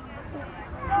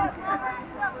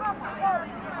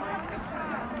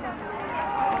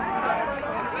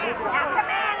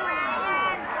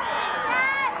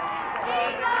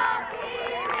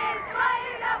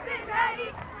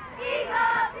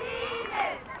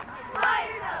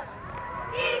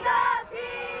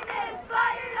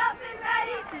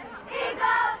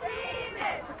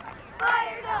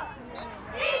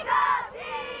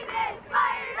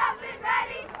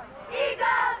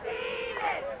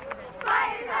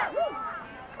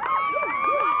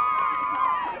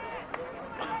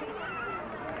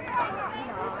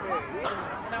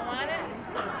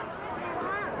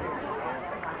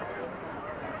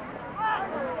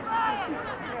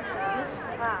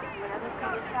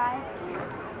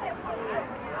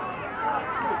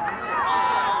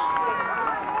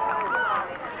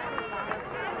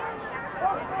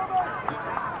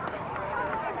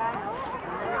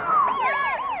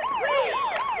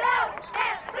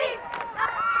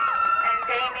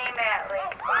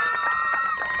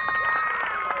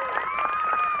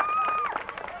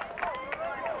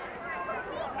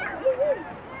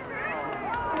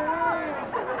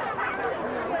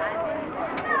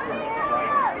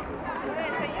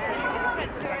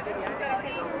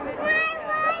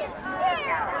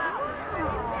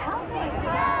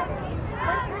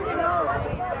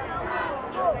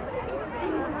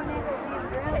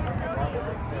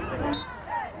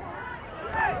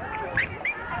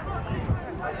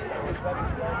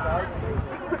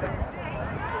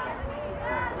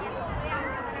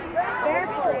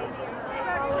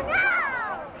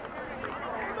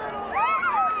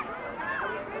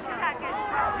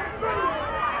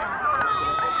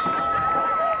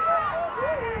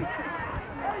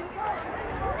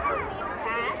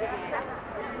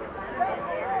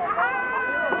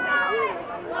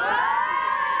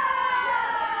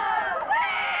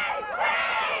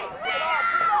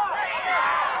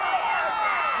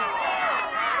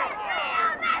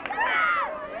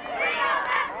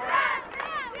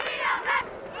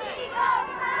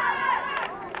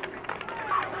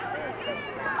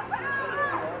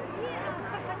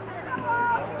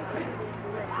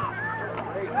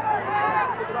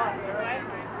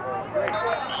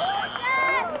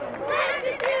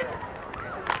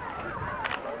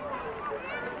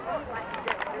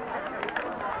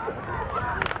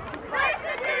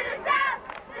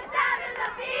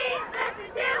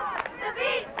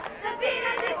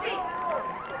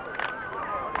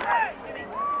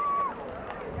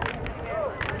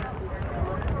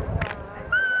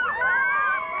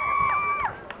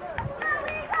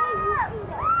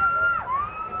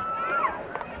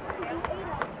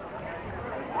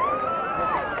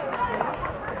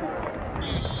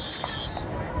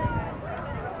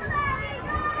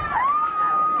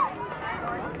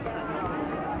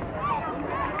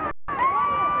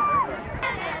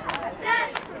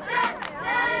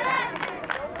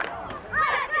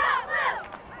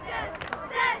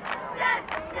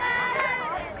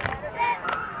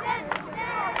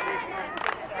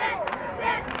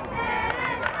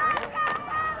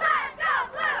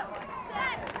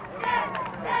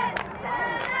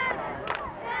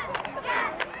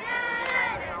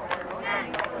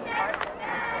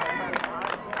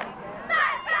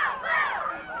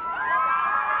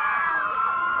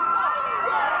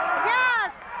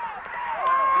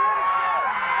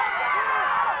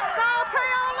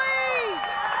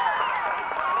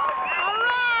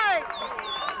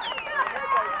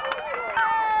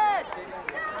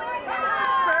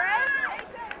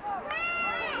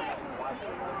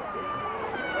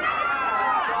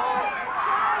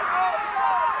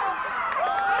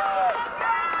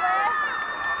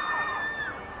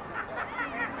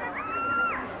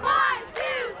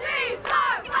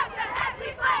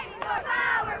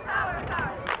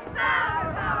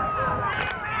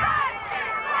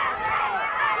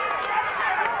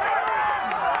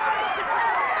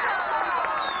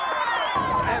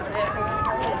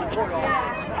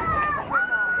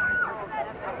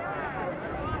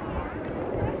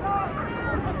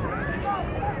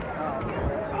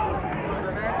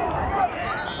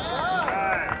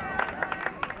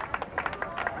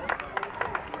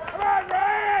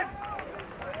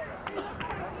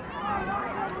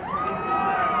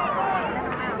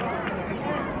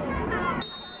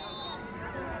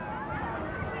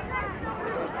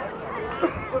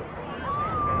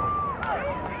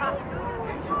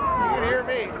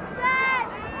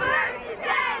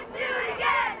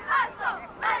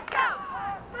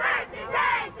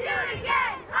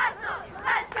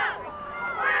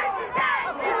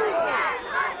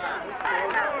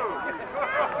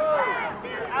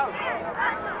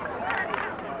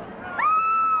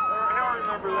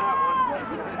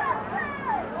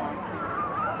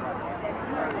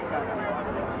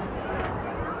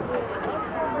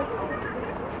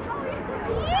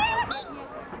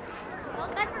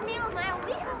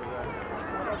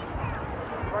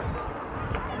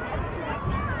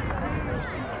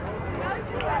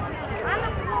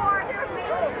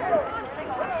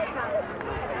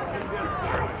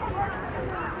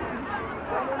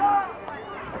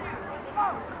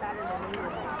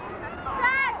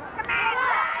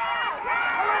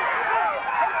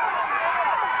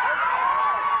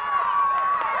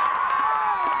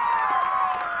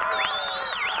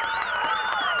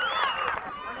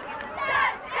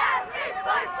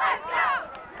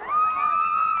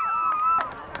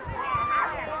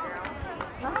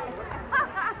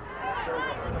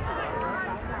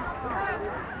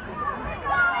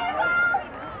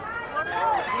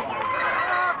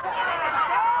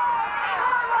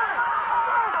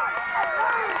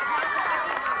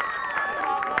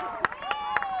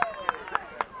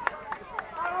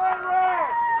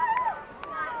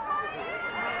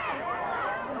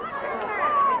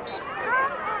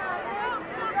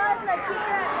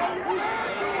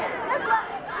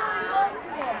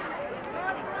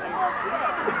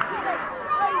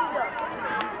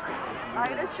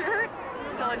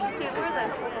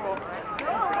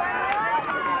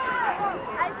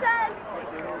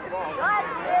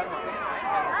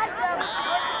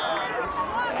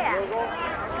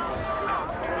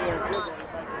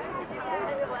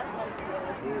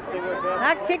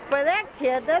Not kicked by that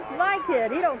kid. That's my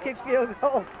kid. He don't kick field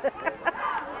goals.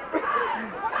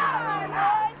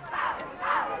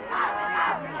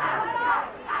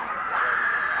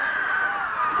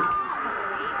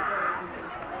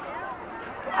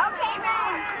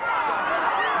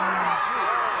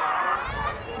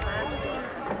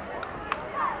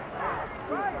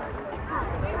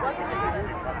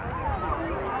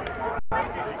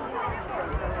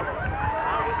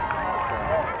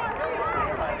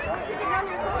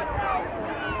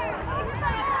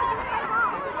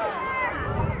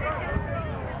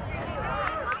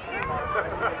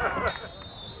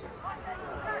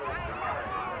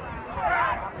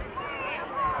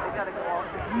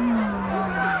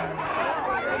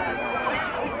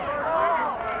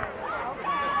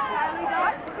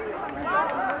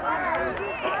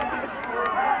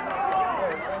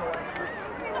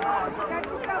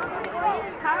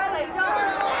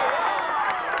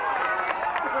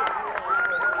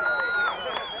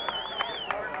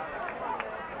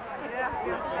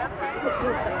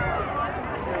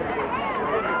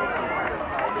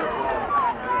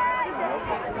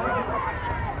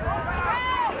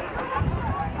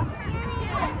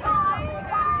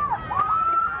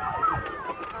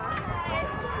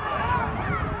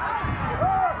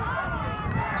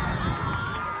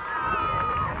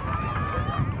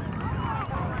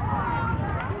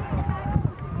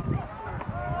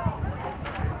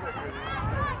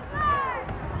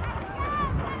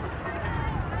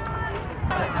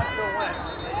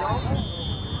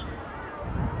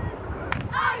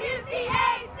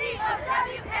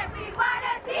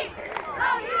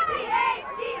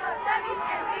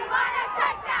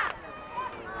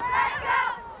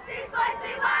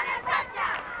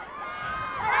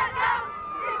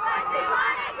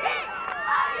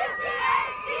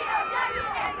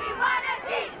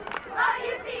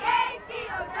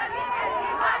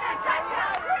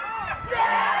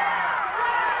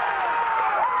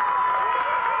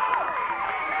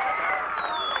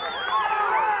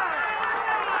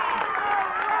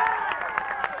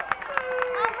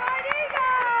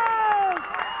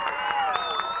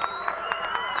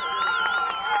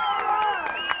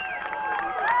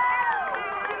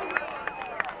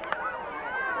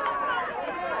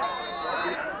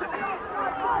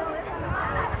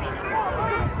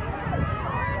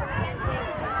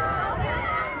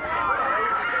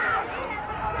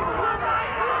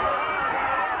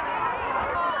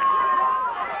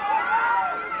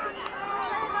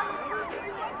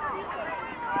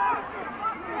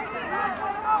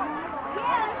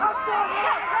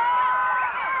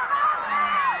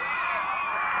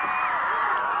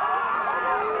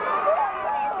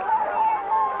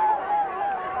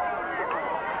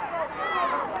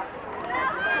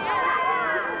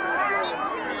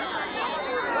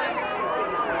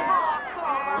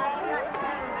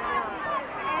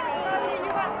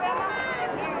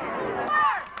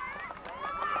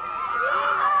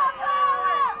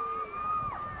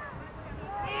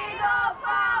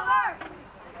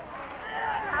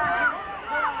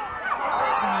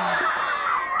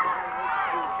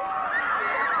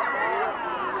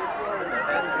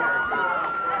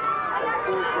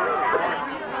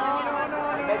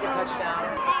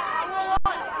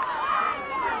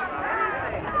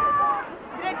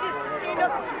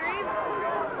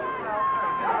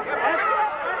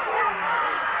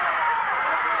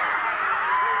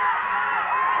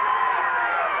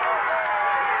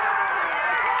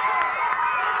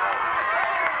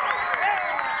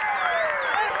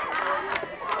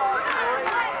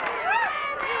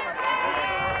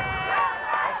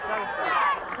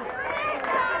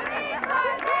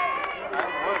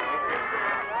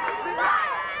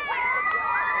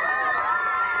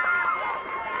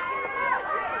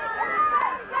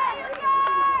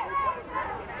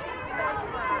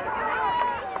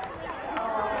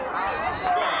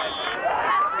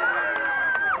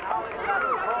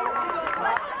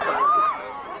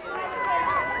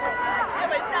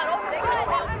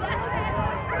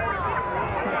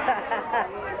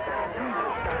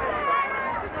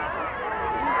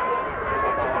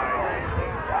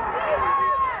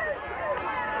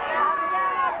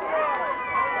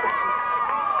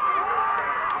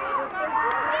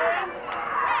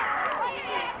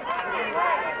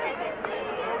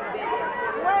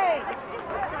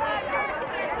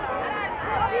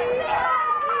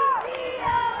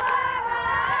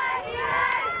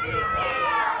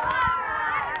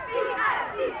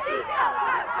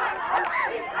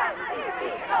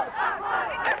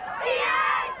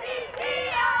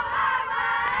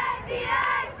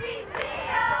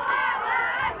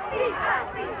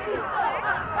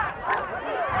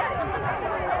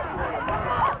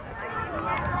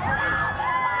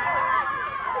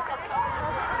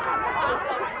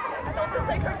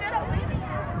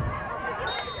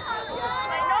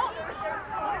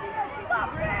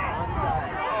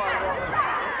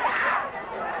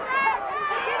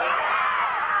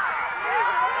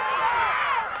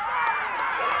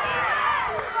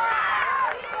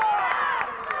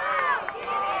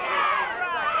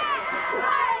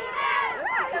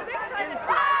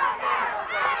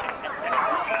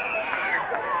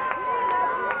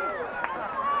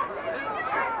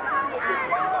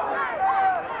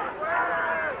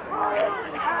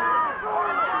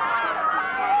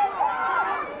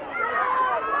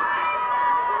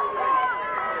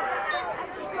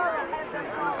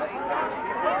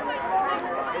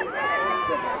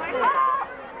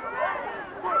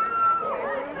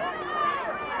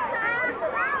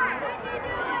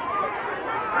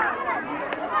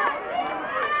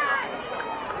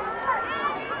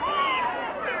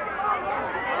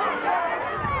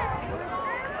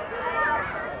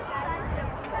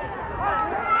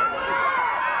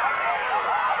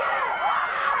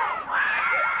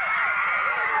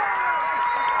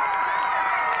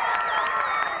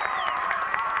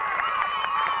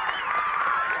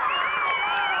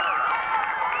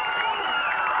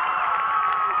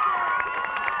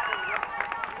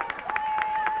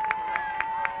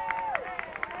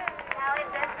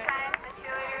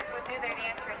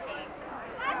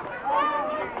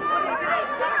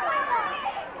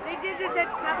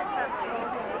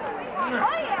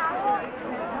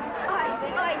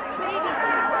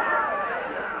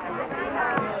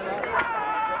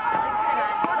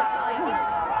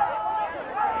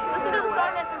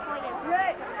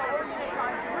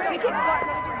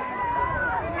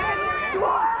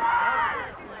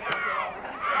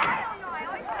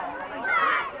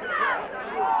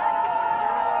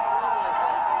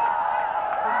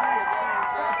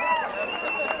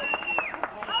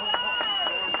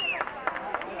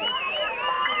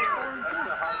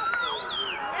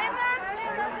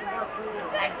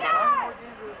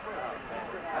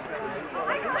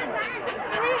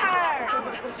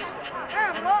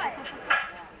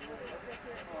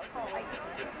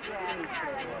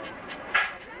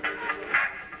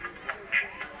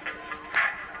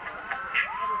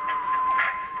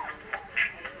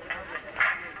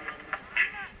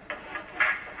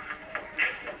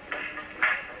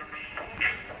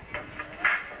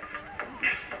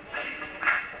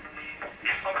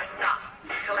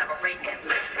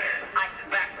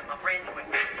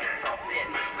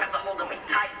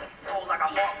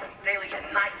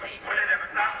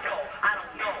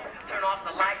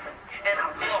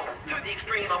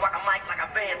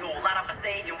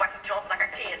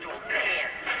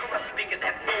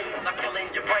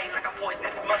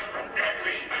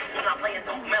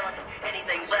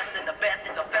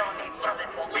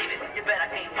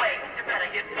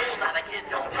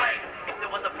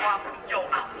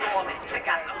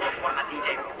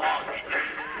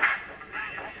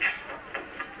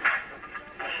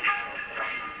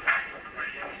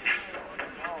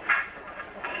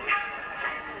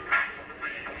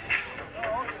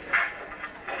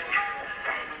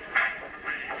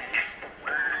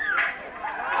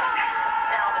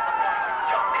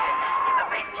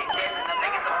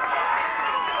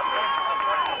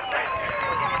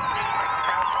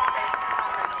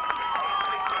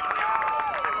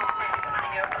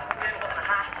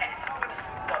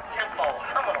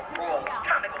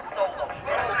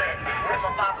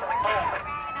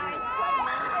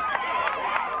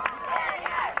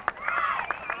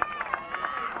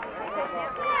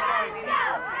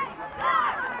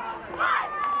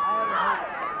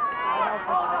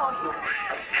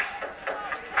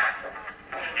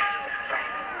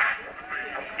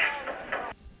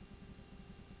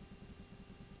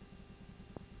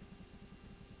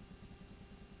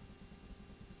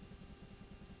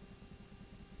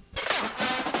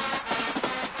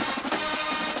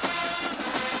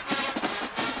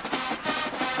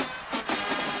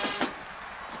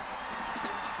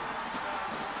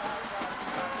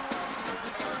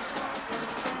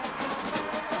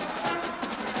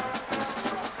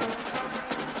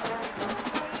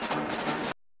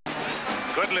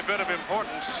 Goodly bit of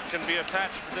importance can be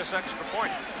attached to this extra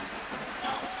point.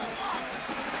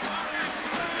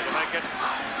 It'll make it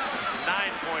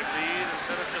 9-point lead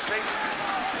instead of just 8.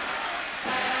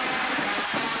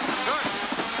 Good.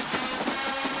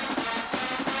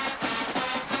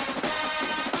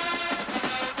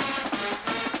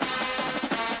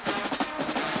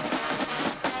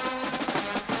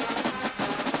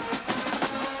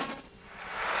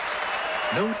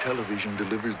 No television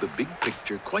delivers the big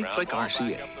picture quite like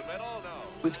RCA.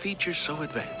 With features so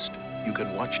advanced, you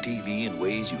can watch TV in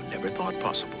ways you never thought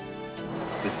possible.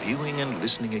 With viewing and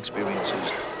listening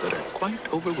experiences that are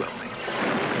quite overwhelming.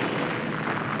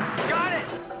 Got it!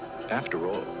 After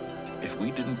all, if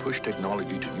we didn't push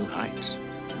technology to new heights,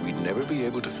 we'd never be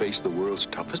able to face the world's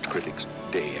toughest critics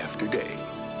day after day.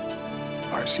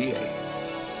 RCA,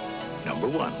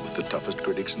 #1 with the toughest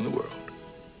critics in the world.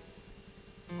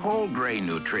 Whole grain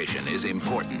nutrition is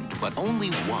important, but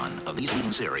only one of these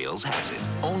leading cereals has it.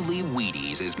 Only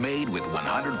Wheaties is made with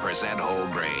 100% whole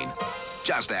grain.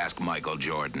 Just ask Michael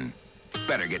Jordan.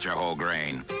 Better get your whole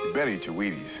grain. You better eat your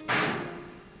Wheaties.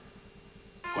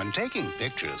 When taking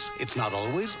pictures, it's not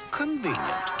always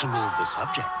convenient to move the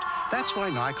subject. That's why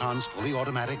Nikon's fully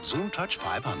automatic Zoom Touch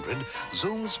 500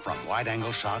 zooms from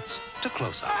wide-angle shots to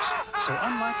close-ups. So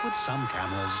unlike with some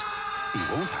cameras, you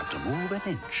won't have to move an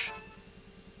inch.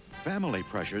 Family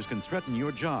pressures can threaten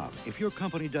your job. If your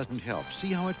company doesn't help,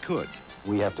 see how it could.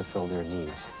 We have to fill their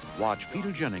needs. Watch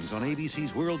Peter Jennings on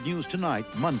ABC's World News Tonight,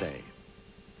 Monday.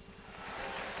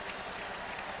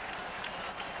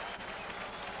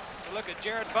 Look at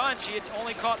Jared Bunch. He had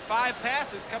only caught 5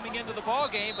 passes coming into the ball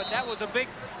game, but that was a big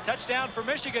touchdown for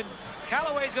Michigan.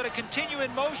 Callaway's going to continue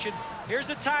in motion. Here's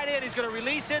the tight end. He's going to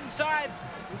release inside.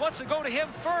 He wants to go to him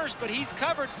first, but he's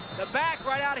covered the back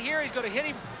right out here. He's going to hit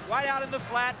him right out in the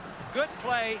flat. Good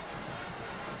play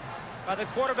by the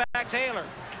quarterback, Taylor.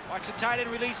 Watch the tight end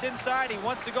release inside. He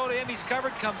wants to go to him. He's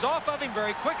covered. Comes off of him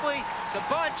very quickly to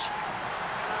Bunch.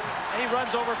 And he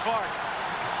runs over Clark.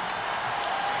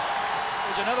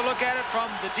 There's another look at it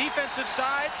from the defensive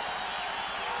side.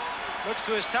 Looks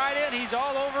to his tight end. He's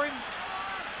all over him.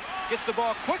 Gets the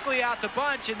ball quickly out to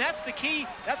Bunch, and that's the key.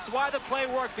 That's why the play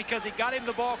worked, because he got him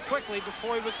the ball quickly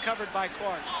before he was covered by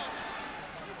Clark.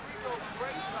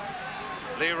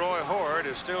 Leroy Horde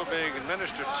is still being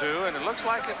administered to, and it looks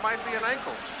like it might be an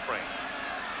ankle sprain.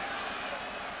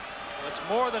 Well, it's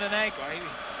more than an ankle.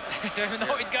 Even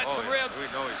though he's got some ribs. We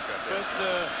know he's got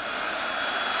that.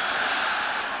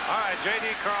 But All right, J.D.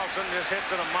 Carlson just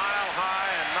hits it a mile high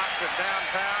and knocks it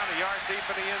downtown, a yard deep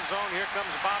in the end zone. Here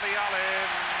comes Bobby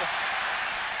Olive.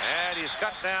 And he's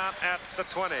cut down at the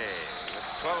 20.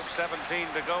 It's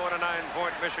 12:17 to go in a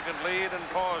 9-point Michigan lead, and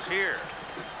pause here.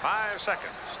 5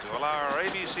 seconds to allow our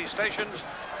ABC stations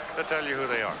to tell you who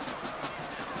they are.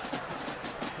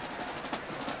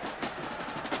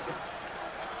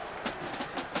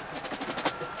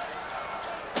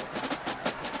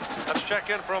 Let's check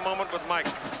in for a moment with Mike.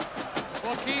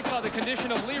 Well, Keith, the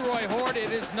condition of Leroy Hoard,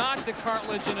 it is not the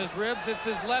cartilage in his ribs, it's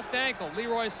his left ankle.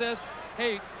 Leroy says,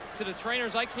 hey, to the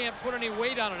trainers, I can't put any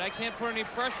weight on it. I can't put any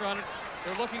pressure on it.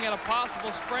 They're looking at a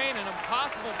possible sprain and a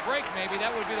possible break, maybe.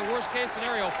 That would be the worst case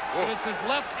scenario. Whoa. But it's his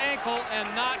left ankle and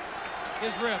not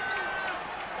his ribs.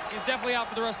 He's definitely out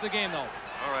for the rest of the game, though.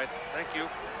 All right, thank you.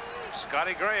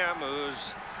 Scotty Graham,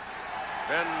 who's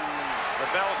been the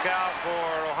bell cow for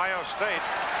Ohio State.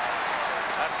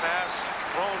 That pass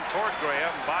thrown toward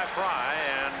Graham by Fry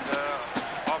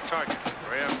and off target.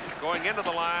 Graham going into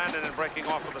the line and then breaking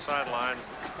off of the sideline.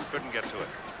 Couldn't get to it.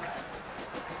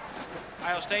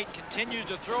 Ohio State continues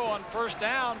to throw on first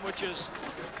down, which is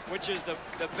the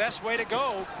best way to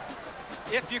go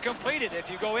if you complete it. If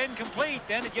you go incomplete,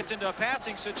 then it gets into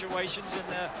passing situations,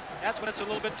 and that's when it's a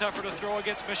little bit tougher to throw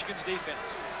against Michigan's defense.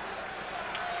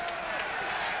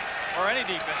 Or any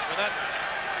defense for that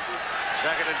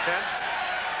matter. 2nd and 10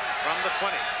 from the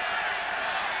 20.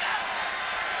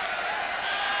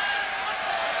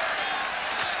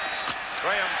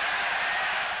 Graham.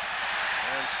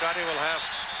 And Scotty will have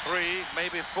 3,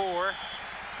 maybe 4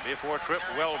 before Trip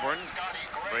Welborn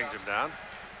brings him down.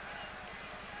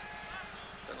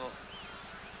 Little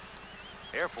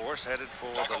Air Force headed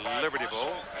for the Liberty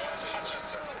Bowl.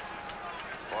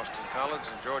 Boston College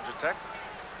and Georgia Tech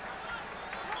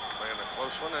playing a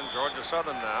close one, and Georgia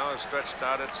Southern now has stretched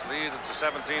out its lead to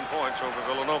 17 points over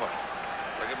Villanova.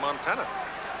 Look at Montana.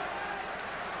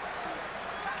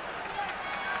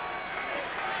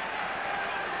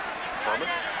 Furman.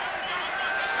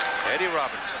 Eddie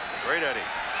Robinson. Great Eddie.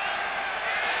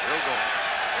 Still going.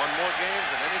 Won more games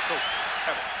than any coach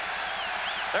ever.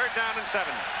 3rd down and 7.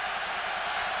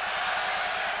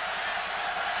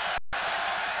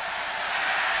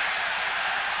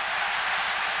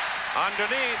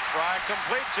 Underneath, Fry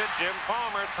completes it. Jim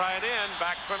Palmer tied in,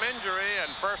 back from injury,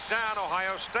 and first down,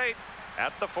 Ohio State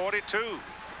at the 42.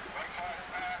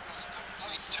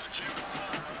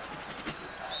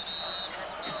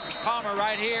 There's Palmer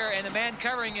right here, and the man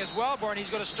covering is Welborn. He's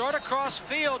going to start across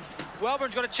field.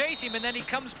 Welborn's going to chase him, and then he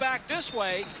comes back this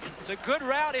way. It's a good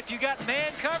route if you got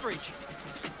man coverage.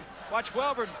 Watch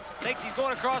Welborn. He's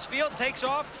going across field, takes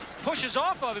off, pushes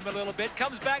off of him a little bit,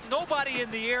 comes back, nobody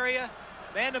in the area.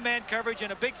 Man-to-man coverage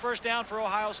and a big first down for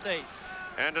Ohio State.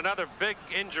 And another big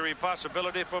injury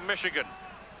possibility for Michigan.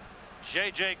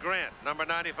 J.J. Grant, number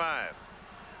 95,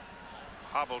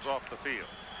 hobbles off the field.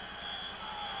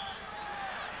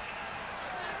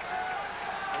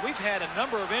 And we've had a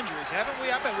number of injuries, haven't we?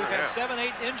 I bet we've had 7,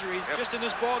 8 injuries just in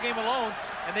this ball game alone,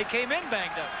 and they came in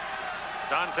banged up.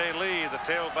 Dante Lee, the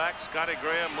tailback. Scotty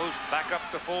Graham moves back up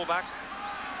to fullback.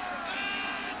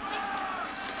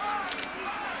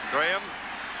 Graham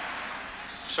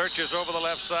searches over the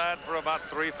left side for about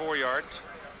 3-4 yards.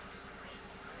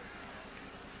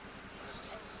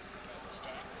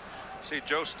 See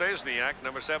Joe Staszniak,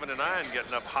 number 79,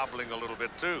 getting up hobbling a little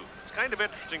bit too. It's kind of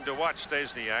interesting to watch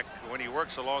Staszniak when he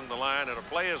works along the line and a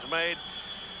play is made.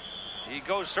 He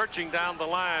goes searching down the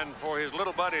line for his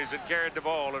little buddies that carried the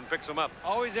ball and picks them up.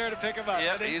 Always there to pick him up.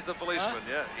 Yeah, he's the policeman.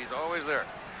 Yeah, he's always there.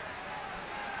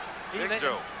 Big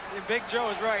Joe. Big Joe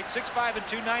is right. 6'5" and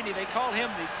 290. They call him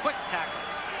the quick tackle.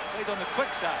 Plays on the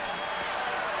quick side.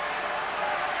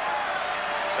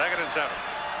 2nd and 7.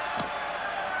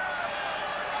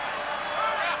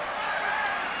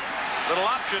 Little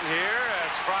option here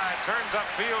as Fry turns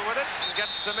upfield with it and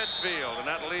gets to midfield, and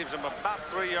that leaves him about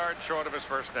 3 yards short of his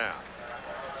first down.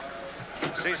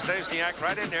 See Staszniak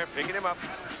right in there, picking him up,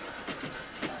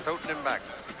 toting him back.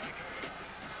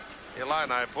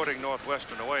 Illini putting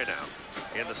Northwestern away now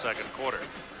in the 2nd quarter.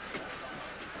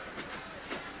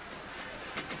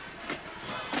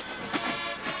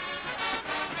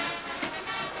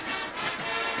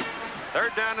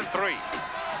 Third down and 3.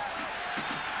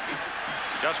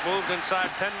 Just moved inside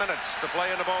 10 minutes to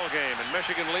play in the ball game, and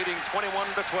Michigan leading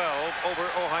 21-12 over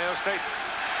Ohio State.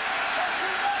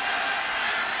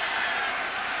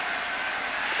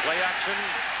 Play action.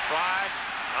 Fry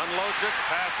unloads it.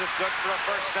 Pass is good for a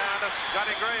first down to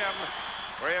Scotty Graham.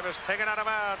 Graham is taken out of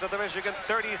bounds at the Michigan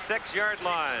 36-yard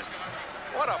line.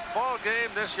 What a ball game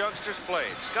this youngster's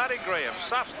played. Scotty Graham,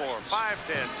 sophomore,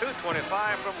 5'10",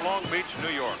 225 from Long Beach,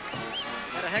 New York.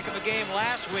 Had a heck of a game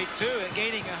last week, too,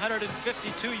 gaining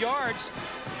 152 yards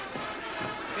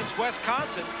against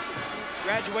Wisconsin.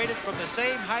 Graduated from the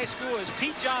same high school as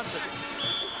Pete Johnson.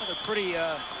 Another pretty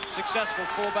successful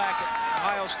fullback at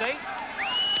Ohio State.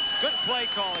 Good play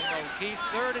calling, though, Keith.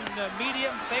 Third and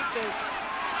medium, faked it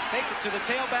to the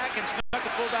tailback and snuck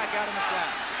the fullback out in the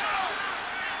flat.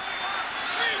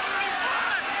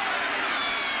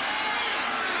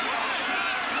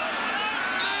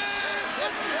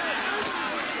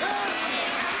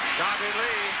 Dundee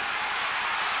Lee.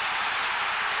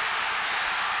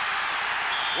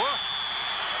 Whoa.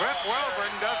 Brett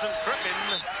Welburn doesn't trip him.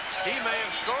 He may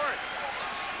have scored.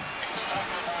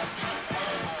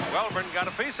 Welburn got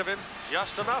a piece of him,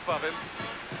 just enough of him.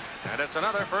 And it's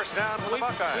another first down for the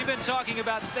Buckeyes. We've been talking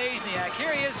about Stasiak.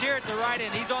 Here he is here at the right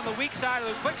end. He's on the weak side or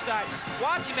the quick side.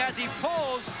 Watch him as he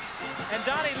pulls, and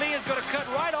Dundee Lee is going to cut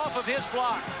right off of his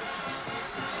block.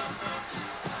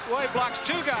 Well, he blocks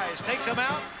two guys, takes him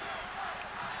out,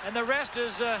 and the rest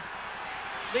is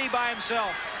Lee by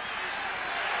himself.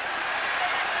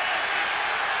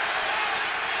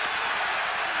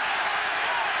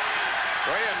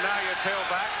 Graham now your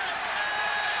tailback.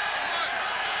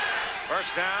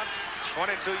 First down,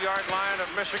 22-yard line of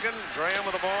Michigan. Graham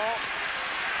with the ball.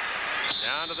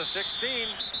 Down to the 16.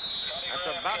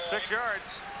 That's about 6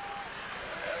 yards.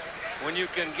 When you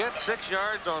can get 6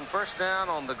 yards on first down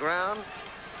on the ground,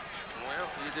 well,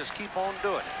 you just keep on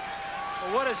doing it.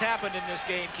 Well, what has happened in this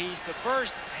game, Keith? The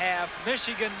first half,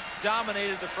 Michigan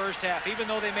dominated the first half. Even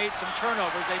though they made some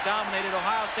turnovers, they dominated.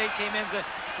 Ohio State came in and said,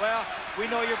 well, we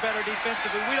know you're better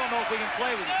defensively. We don't know if we can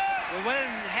play with you. We went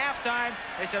in halftime.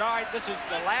 They said, all right, this is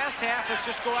the last half. Let's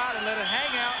just go out and let it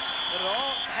hang out. Let it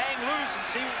all hang loose and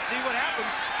see what happens.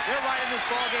 They're right in this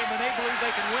ball game, and they believe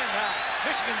they can win. Now,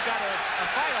 Michigan's got a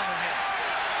fight on their hands.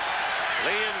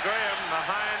 Lee and Graham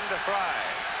behind Fry.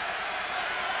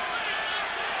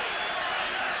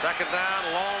 Second down,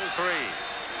 long 3.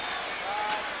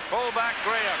 Fullback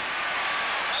Graham.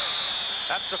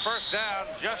 That's the first down,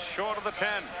 just short of the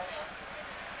 10.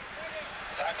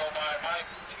 Tackle by Mike.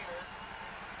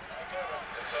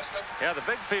 Yeah, the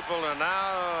big people are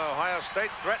now Ohio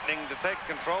State threatening to take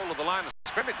control of the line of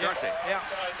scrimmage, aren't they? Yeah.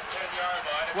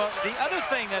 Well, the other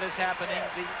thing that is happening,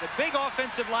 the big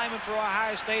offensive linemen for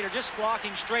Ohio State are just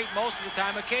blocking straight most of the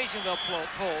time. Occasionally they'll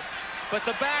pull. But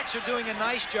the backs are doing a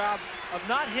nice job of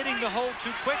not hitting the hole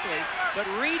too quickly, but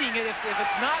reading it. If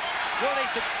it's not where they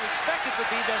expect it to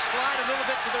be, they'll slide a little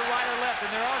bit to the right or left,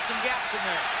 and there are some gaps in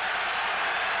there.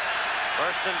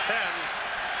 First and 10,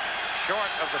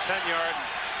 short of the 10-yard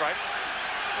stripe.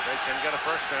 So they can get a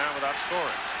first down without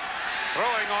scoring.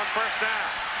 Throwing on first down.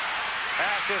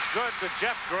 Pass is good to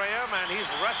Jeff Graham, and he's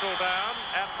wrestled down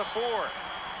at the 4.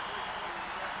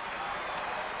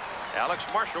 Alex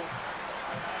Marshall,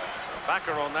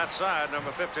 backer on that side,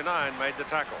 number 59, made the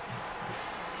tackle.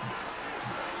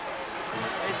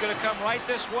 He's going to come right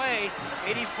this way.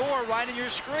 84 right in your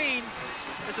screen.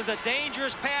 This is a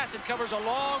dangerous pass. It covers a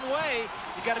long way.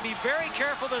 You got to be very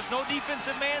careful. There's no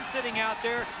defensive man sitting out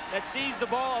there that sees the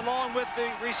ball along with the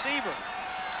receiver.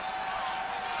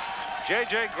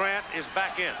 J.J. Grant is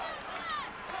back in.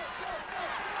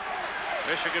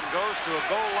 Michigan goes to a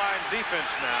goal line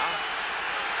defense now,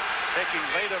 taking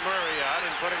Veda Murray out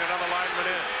and putting another lineman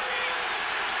in.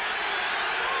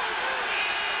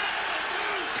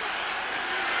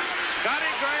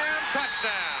 Scotty Graham,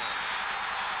 touchdown.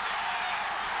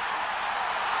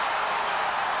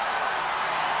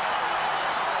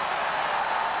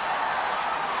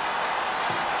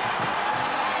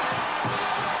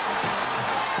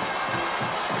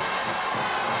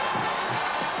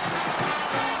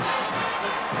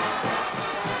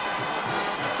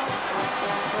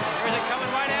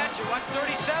 Watch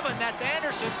 37, that's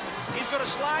Anderson. He's going to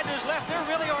slide to his left. There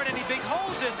really aren't any big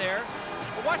holes in there.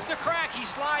 But watch the crack, he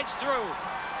slides through.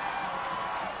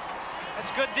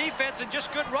 That's good defense and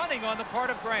just good running on the part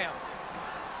of Graham.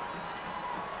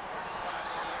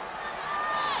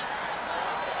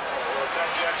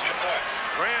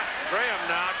 Graham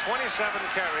now 27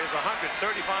 carries,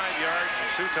 135 yards and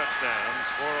 2 touchdowns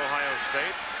for Ohio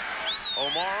State.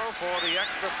 O'Morrow for the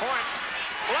extra point.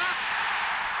 Block!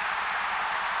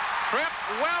 Trip,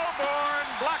 Wellborn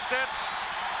blocked it.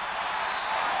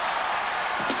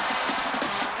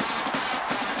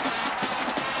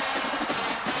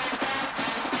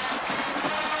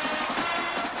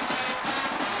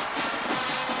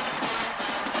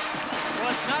 Well,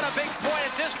 it's not a big point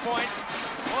at this point.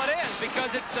 Well, it is,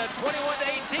 because it's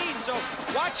 21-18. So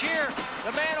watch here.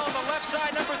 The man on the left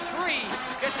side, number 3,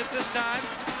 gets it this time.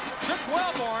 Trip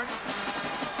Wellborn.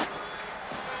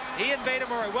 He and Beta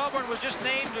Murray. Wellborn was just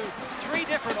named to 3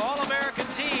 different All-American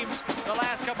teams the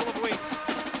last couple of weeks.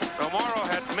 Tomorrow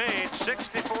had made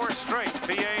 64 straight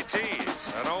PATs,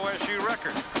 an OSU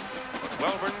record. But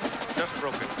Wellborn just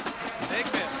broke it. Big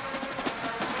miss.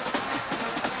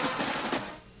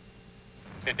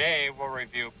 Today, we'll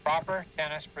review proper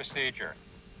tennis procedure.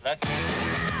 Let's...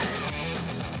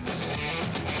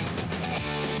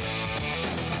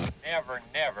 Never,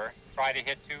 never try to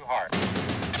hit too hard.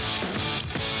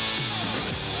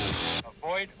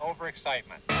 Avoid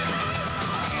overexcitement.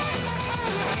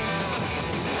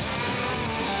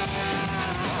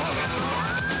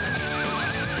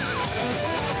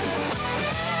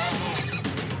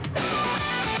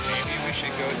 Maybe we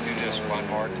should go through this one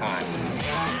more time.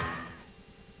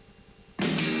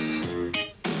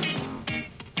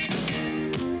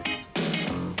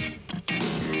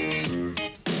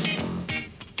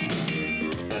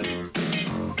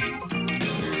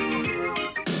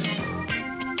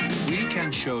 We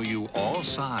can show you all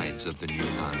sides of the new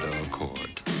Honda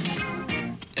Accord,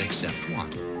 except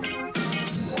one.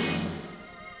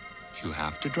 You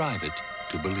have to drive it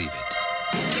to believe it.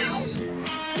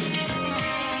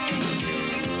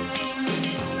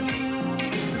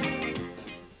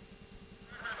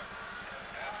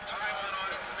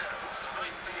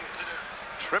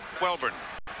 Trip Wellborn.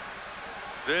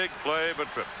 Big play, but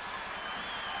Trip.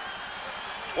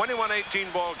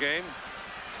 21-18 ball game.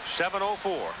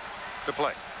 7:04 to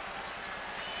play.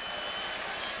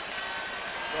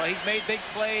 Well, he's made big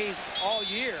plays all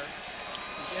year.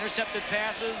 He's intercepted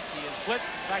passes. He has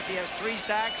blitzed. In fact, he has 3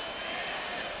 sacks.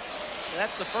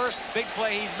 That's the first big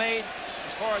play he's made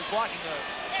as far as blocking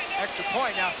the extra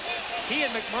point. Now, he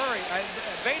and McMurray,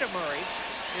 Beta Murray,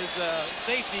 his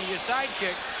safety, his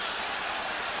sidekick,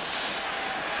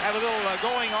 have a little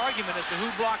going argument as to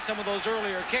who blocked some of those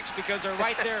earlier kicks, because they're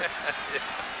right there.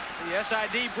 The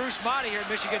SID, Bruce Motti here in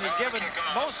Michigan, has given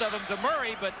most of them to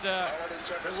Murray, but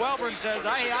Wellborn says,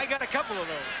 I got a couple of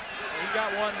those. He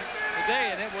got one today,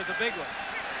 and it was a big one.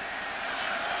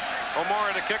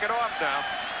 O'Mara to kick it off now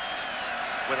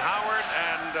with Howard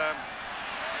and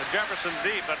the Jefferson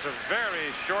deep. That's a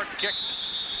very short kick.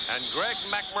 And Greg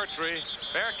McMurtry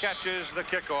fair catches the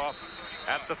kickoff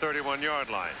at the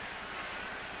 31-yard line.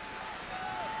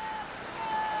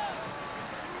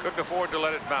 Couldn't afford to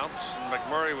let it bounce, and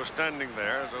McMurray was standing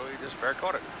there, so he just fair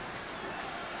caught it.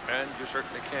 And you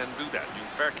certainly can do that. You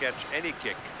can fair catch any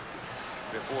kick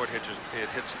before it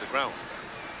hits the ground.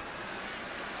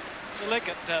 So look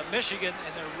at Michigan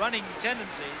and their running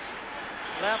tendencies,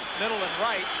 left, middle, and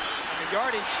right. And the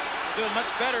yardage, they're doing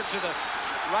much better to the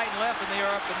right and left than they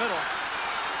are up the middle.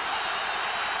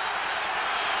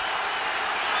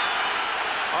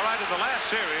 All right, in the last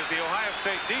series, the Ohio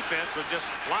State defense was just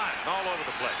flying all over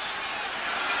the place.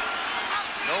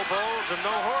 No Bowles and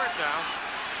no Hort now.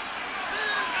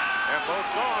 They're both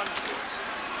gone.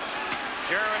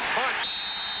 Jared Bunch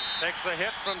takes a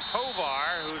hit from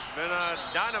Tovar, who's been a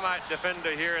dynamite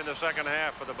defender here in the second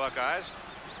half for the Buckeyes.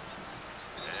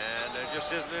 And there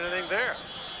just isn't anything there.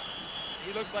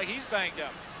 He looks like he's banged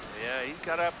up. Yeah, he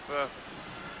got up.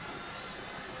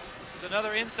 This is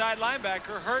another inside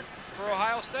linebacker hurt for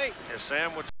Ohio State. As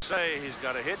Sam would say, he's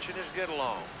got a hitch in his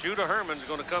get-along. Judah Herman's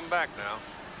going to come back now.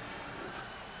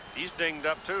 He's dinged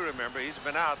up too, remember. He's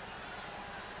been out.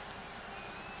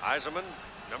 Eisenman,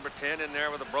 number 10, in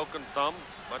there with a broken thumb.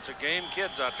 Bunch of game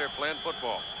kids out there playing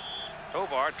football.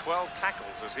 Tovar, 12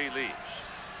 tackles as he leaves.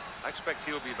 I expect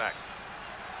he'll be back.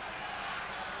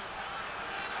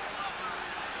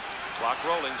 Clock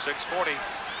rolling, 6:40.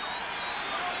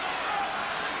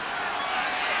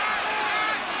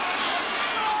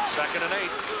 Second and 8.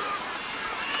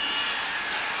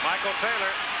 Michael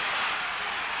Taylor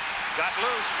got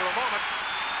loose for a moment.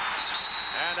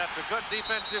 And that's a good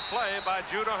defensive play by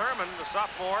Judah Herman, the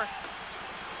sophomore.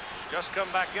 Just come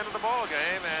back into the ball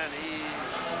game, and he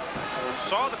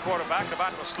saw the quarterback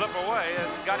about to slip away and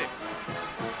got him.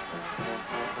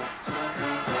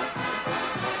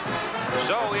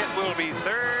 So it will be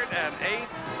 3rd and 8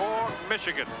 for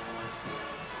Michigan.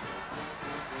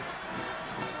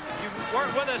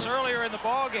 Weren't with us earlier in the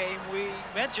ball game. We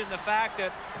mentioned the fact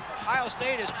that Ohio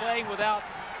State is playing without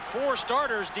 4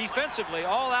 starters defensively,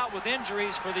 all out with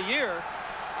injuries for the year.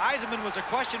 Eisenman was a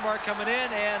question mark coming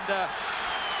in, and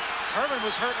Herman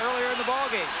was hurt earlier in the ball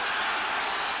game.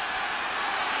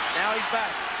 Now he's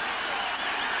back.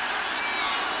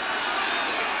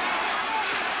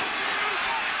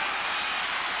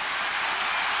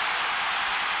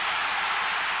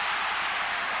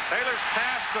 Taylor's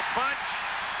pass to Bunch.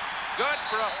 Good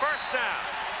for a first down.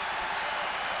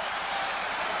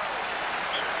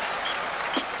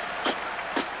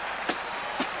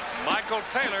 Michael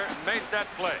Taylor made that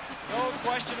play. No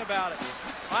question about it.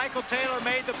 Michael Taylor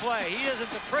made the play. He isn't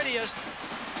the prettiest,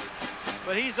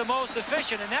 but he's the most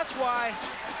efficient, and that's why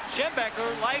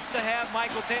Schembecker likes to have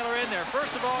Michael Taylor in there.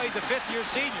 First of all, he's a fifth-year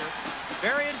senior,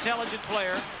 very intelligent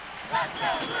player.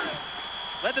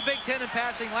 Led the Big Ten in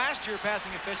passing last year,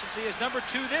 passing efficiency. Is number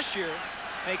 2 this year.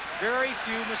 Makes very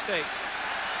few mistakes.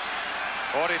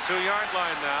 42-yard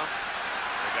line now.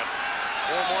 They got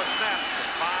 4 more snaps and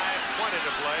 5:20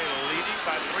 to play, leading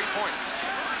by 3 points.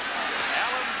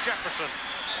 Alan Jefferson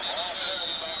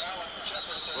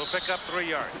will pick up 3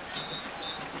 yards.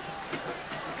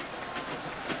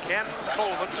 Ken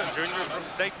Colvin, a junior from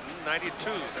Dayton, 92,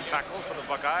 the tackle for the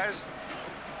Buckeyes.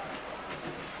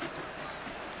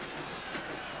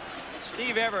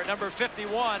 Steve Everett, number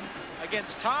 51,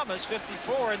 against Thomas,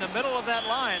 54, in the middle of that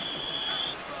line.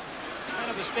 Kind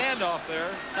of a standoff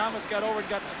there. Thomas got over and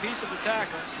got a piece of the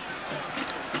tackle.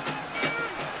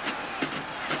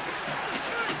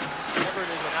 Everett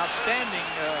is an outstanding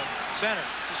center.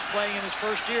 Just playing in his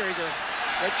first year. He's a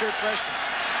redshirt freshman.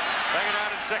 Second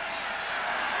out and 6.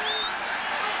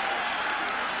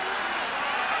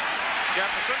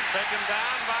 Jefferson taken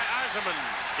down by Eisenman.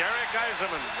 Derek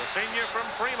Eisenman, the senior from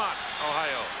Fremont,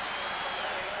 Ohio.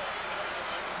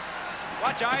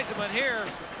 Watch Eisenman here.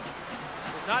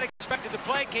 Was not expected to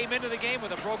play. Came into the game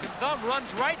with a broken thumb.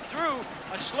 Runs right through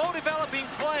a slow developing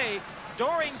play.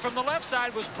 Doring from the left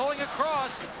side was pulling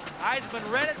across. Eisenman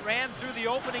read it, ran through the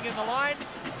opening in the line,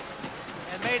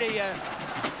 and made a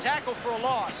tackle for a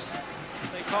loss.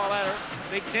 They call that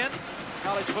Big Ten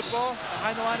college football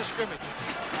behind the line of scrimmage.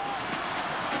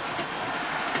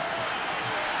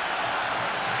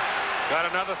 Got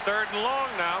another 3rd and long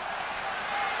now.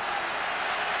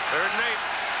 3rd and 8.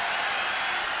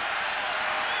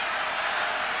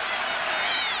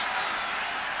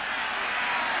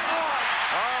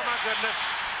 Oh my goodness.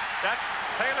 That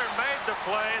Taylor made the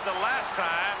play the last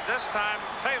time. This time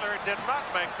Taylor did not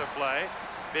make the play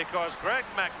because Greg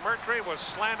McMurtry was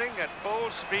slanting at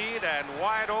full speed and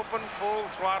wide open, full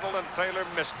throttle, and Taylor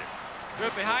missed him. Threw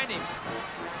it behind him.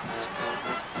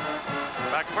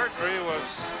 McMurtry was...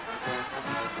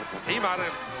 He might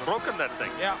have broken that thing.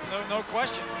 Yeah, no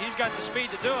question. He's got the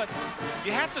speed to do it.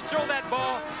 You have to throw that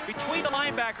ball between the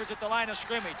linebackers at the line of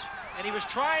scrimmage. And he was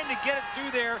trying to get it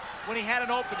through there when he had an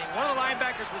opening. One of the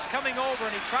linebackers was coming over,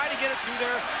 and he tried to get it through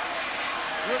there.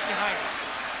 Threw it behind him.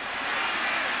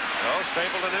 Well,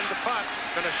 Stapleton in the punt.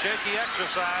 It's been a shaky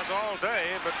exercise all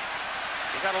day, but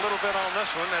he got a little bit on this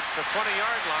one at the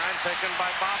 20-yard line, taken by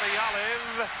Bobby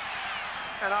Olive.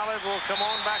 And Olive will come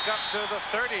on back up to the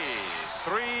 30.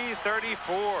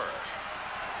 3:34.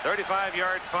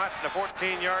 35-yard punt and a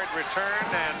 14-yard return,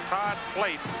 and Todd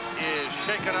Plate is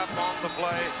shaken up on the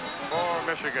play for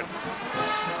Michigan.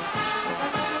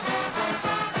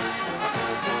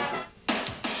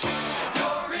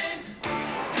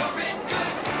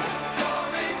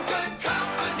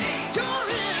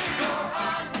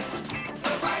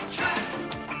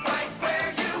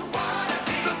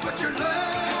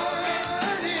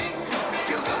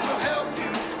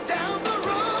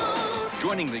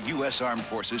 Joining the U.S. Armed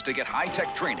Forces to get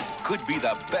high-tech training could be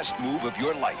the best move of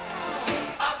your life.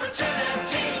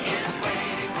 Opportunity is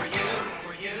waiting for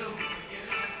you,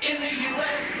 in the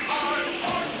U.S. Armed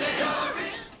Forces.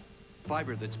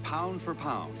 Fiber that's pound for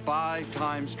pound, 5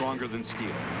 times stronger than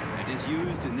steel, and is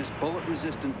used in this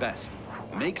bullet-resistant vest.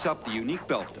 Makes up the unique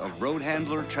belt of Road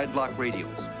Handler Treadlock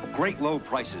radials. Great low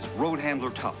prices, Road Handler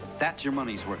tough. That's your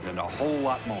money's worth and a whole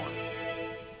lot more.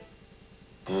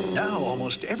 Now,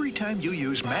 almost every time you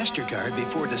use MasterCard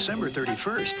before December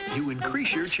 31st, you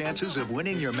increase your chances of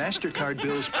winning your MasterCard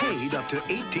bills paid up to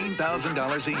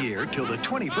 $18,000 a year till the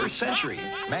 21st century.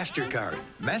 MasterCard.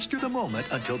 Master the moment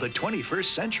until the 21st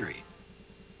century.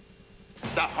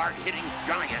 The hard-hitting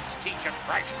Giants teach a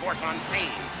crash course on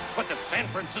pain, but the San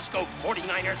Francisco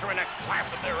 49ers are in a class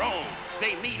of their own.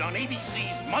 They meet on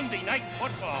ABC's Monday Night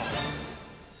Football.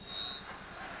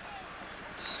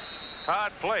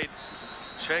 Todd Plate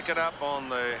shaken up on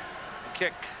the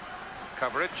kick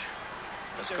coverage.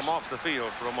 Has come off the field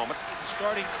for a moment. He's a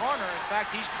starting corner. In fact,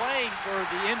 he's playing for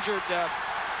the injured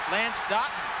Lance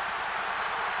Dotton.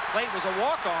 Plate was a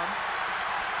walk-on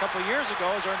a couple of years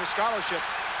ago. He's earned a scholarship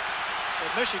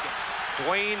at Michigan.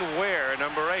 Dwayne Ware,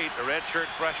 number 8, a redshirt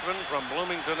freshman from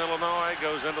Bloomington, Illinois,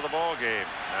 goes into the ball game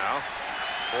now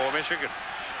for Michigan.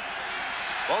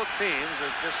 Both teams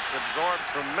have just absorbed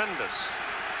tremendous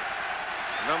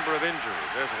number of injuries.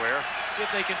 There's Ware. See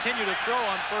if they continue to throw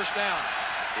on first down.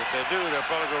 If they do, they'll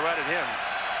probably go right at him.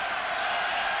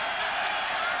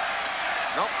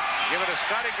 Nope. Give it to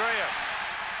Scotty Graham.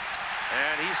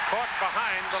 And he's caught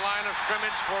behind the line of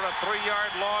scrimmage for a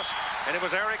 3-yard loss. And it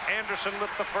was Eric Anderson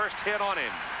with the first hit on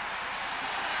him.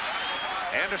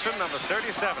 Anderson, number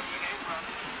 37.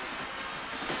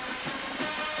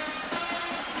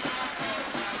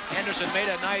 Anderson made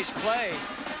a nice play.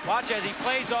 Watch as he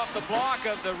plays off the block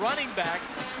of the running back,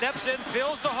 steps in,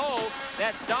 fills the hole.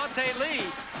 That's Dante Lee.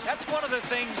 That's one of the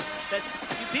things that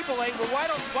people say, well,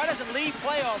 why doesn't Lee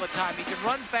play all the time? He can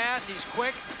run fast, he's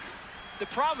quick. The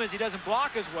problem is he doesn't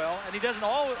block as well, and he doesn't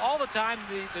all the time.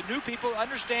 The new people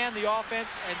understand the offense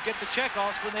and get the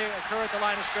checkoffs when they occur at the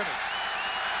line of scrimmage.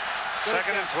 Good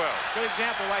Second and 12. Good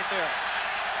example right there.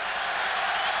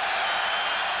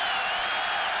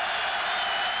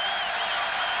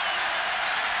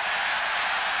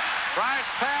 Tries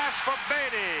pass for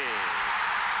Beatty.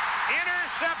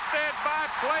 Intercepted by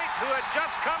Plate, who had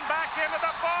just come back into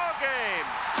the ball game.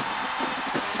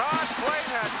 Todd Plate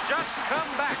had just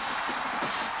come back.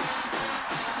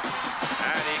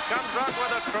 And he comes up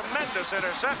with a tremendous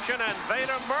interception, and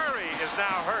Veda Murray is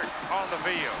now hurt on the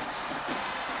field.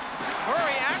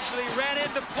 Murray actually ran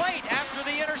into Plate after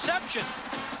the interception.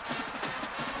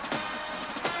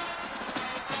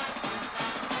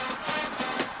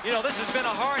 You know, this has been a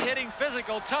hard-hitting,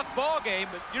 physical, tough ball game,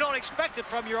 but you don't expect it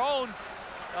from your own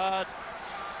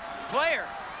player.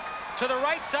 To the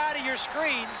right side of your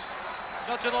screen,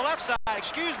 no, to the left side,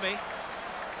 excuse me.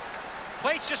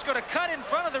 Plate's just going to cut in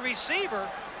front of the receiver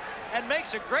and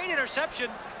makes a great interception.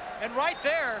 And right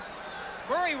there,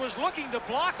 Murray was looking to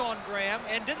block on Graham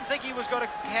and didn't think he was going to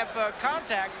have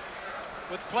contact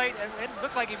with Plate, and it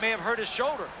looked like he may have hurt his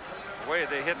shoulder. The way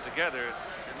they hit together,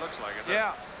 it looks like it.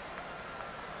 Yeah.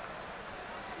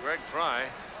 Greg Fry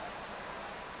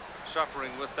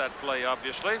suffering with that play,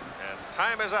 obviously, and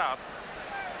time is out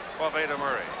for Veda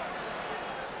Murray.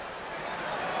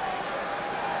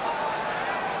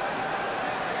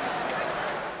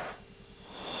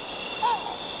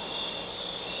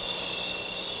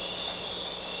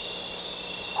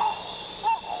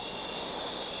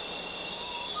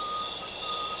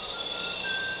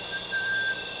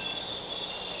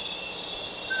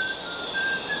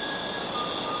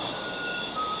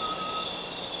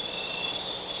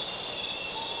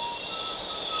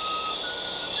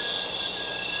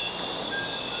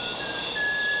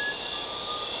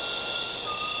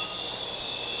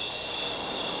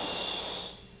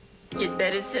 You'd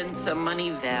better send some money,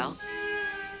 Val.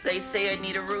 They say I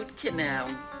need a root canal.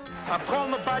 I'm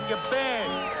calling about your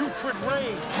band, Putrid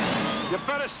Rage. You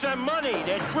better send money.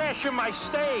 They're trashing my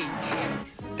stage.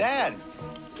 Dad,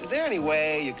 is there any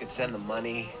way you could send the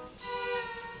money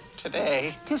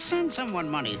today? To send someone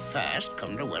money fast,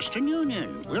 come to Western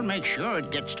Union. We'll make sure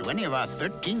it gets to any of our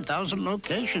 13,000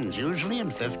 locations, usually in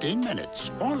 15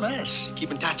 minutes or less. Keep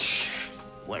in touch.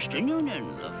 Western Union,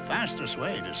 the fastest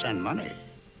way to send money.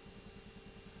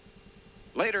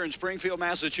 Later in Springfield,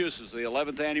 Massachusetts, the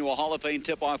 11th Annual Hall of Fame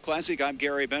Tip-Off Classic. I'm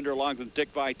Gary Bender along with Dick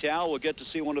Vitale. We'll get to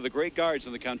see one of the great guards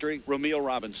in the country, Ramil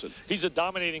Robinson. He's a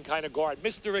dominating kind of guard.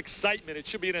 Mr. Excitement. It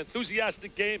should be an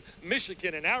enthusiastic game.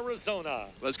 Michigan and Arizona.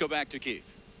 Let's go back to Keith.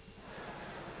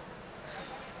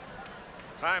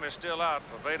 Time is still out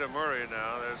for Veda Murray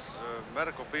now. There's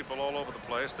medical people all over the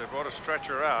place. They brought a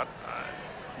stretcher out.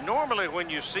 Normally when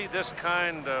you see this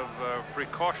kind of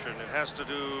precaution, it has to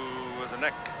do with the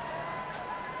neck.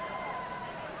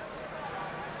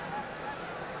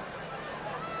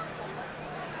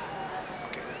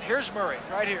 Here's Murray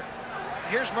right here.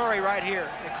 Here's Murray right here.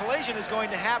 The collision is going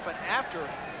to happen after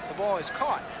the ball is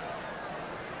caught.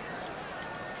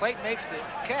 Plate makes the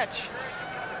catch.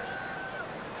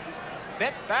 He's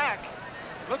bent back.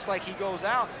 It looks like he goes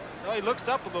out. No, he looks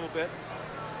up a little bit.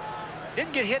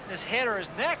 Didn't get hit in his head or his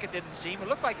neck, it didn't seem. It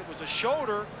looked like it was a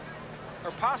shoulder,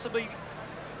 or possibly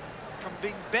from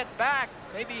being bent back,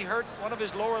 maybe he hurt one of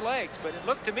his lower legs, but it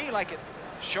looked to me like it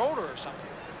was a shoulder or something.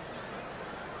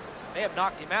 May have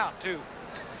knocked him out, too.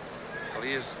 Well,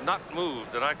 he is not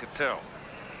moved that I could tell.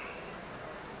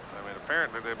 I mean,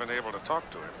 apparently they've been able to talk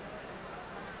to him.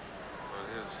 But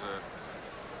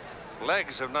his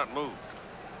legs have not moved.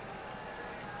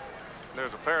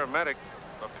 There's a pair of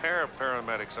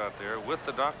paramedics out there with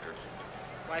the doctors.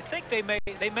 Well, I think they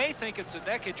may think it's a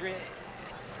neck injury.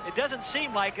 It doesn't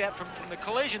seem like that from the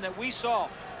collision that we saw.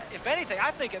 If anything,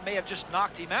 I think it may have just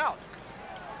knocked him out.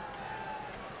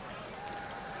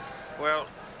 Well,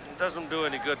 it doesn't do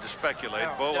any good to speculate.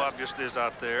 No, Bo obviously is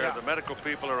out there. Yeah. The medical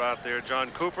people are out there. John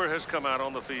Cooper has come out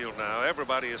on the field now.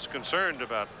 Everybody is concerned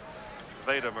about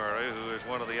Veda Murray, who is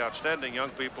one of the outstanding young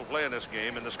people playing this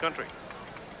game in this country.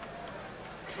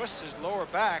 twists his lower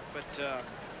back, but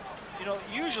you know,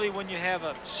 usually when you have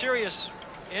a serious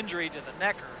injury to the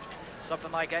neck or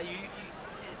something like that,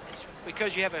 it's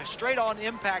because you have a straight-on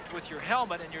impact with your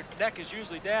helmet and your neck is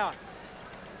usually down.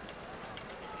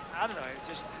 I don't know,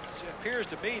 it appears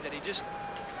to me that he just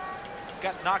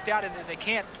got knocked out, and they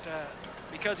can't,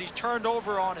 because he's turned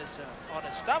over on his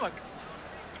stomach,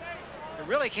 they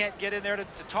really can't get in there to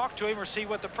talk to him or see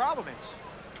what the problem is.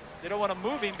 They don't want to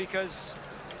move him because,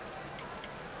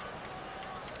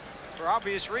 for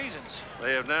obvious reasons.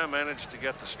 They have now managed to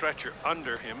get the stretcher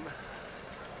under him.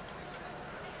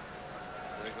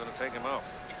 They're going to take him off.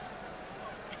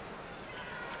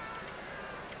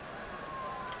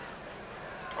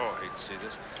 Oh, I hate to see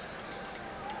this.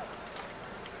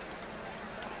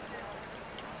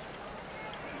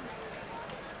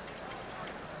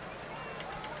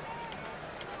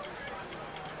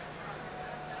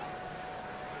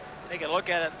 Take a look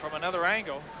at it from another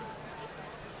angle.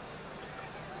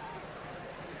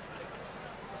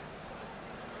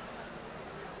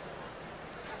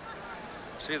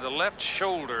 See, the left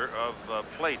shoulder of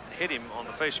Plate hit him on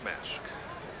the face mask.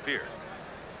 It appeared.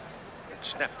 It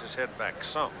snapped his head back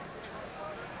some.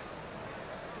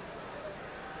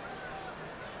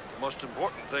 The most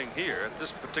important thing here at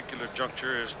this particular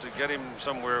juncture is to get him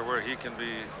somewhere where he can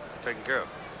be taken care of.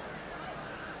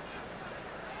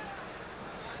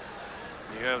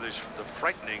 You have the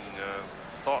frightening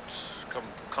thoughts come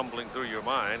tumbling through your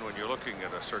mind when you're looking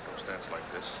at a circumstance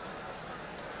like this.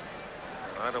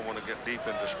 And I don't want to get deep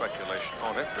into speculation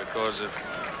on it, because if,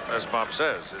 as Bob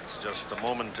says, it's just a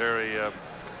momentary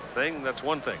thing, that's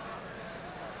one thing.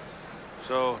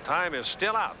 So time is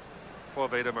still out for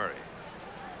Veda Murray.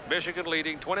 Michigan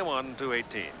leading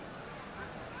 21-18.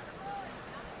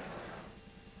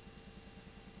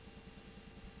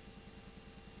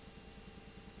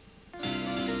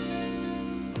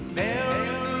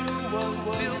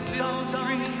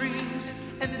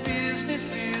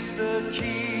 Business is the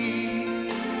key.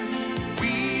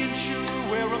 We ensure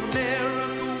where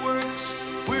America works,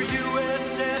 we're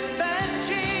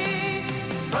USF&G.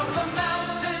 From the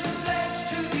mountains ledge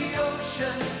to the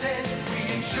ocean's edge, we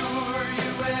insure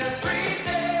you every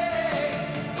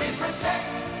day. We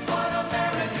protect what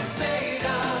America's made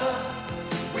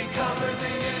of. We cover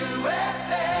the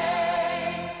USA.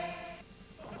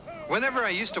 Whenever I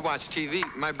used to watch TV,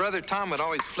 my brother Tom would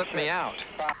always flip me out.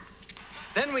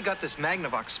 Then we got this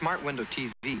Magnavox Smart Window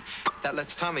TV that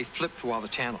lets Tommy flip through all the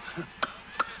channels.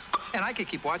 And I could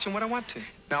keep watching what I want to.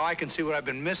 Now I can see what I've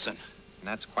been missing. And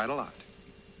that's quite a lot.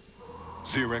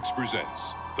 Xerox presents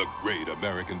the Great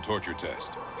American Torture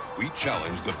Test. We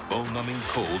challenged the bone-numbing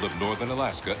cold of northern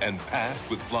Alaska and passed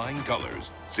with flying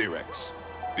colors. Xerox.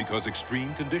 Because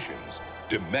extreme conditions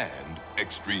demand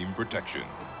extreme protection.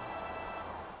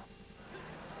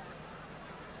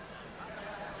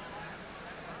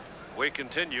 We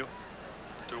continue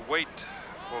to wait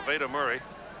for Veda Murray.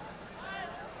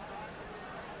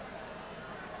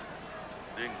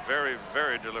 Being very,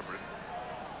 very deliberate.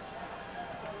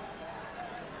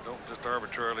 Don't just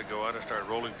arbitrarily go out and start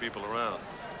rolling people around.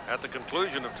 At the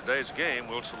conclusion of today's game,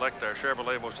 we'll select our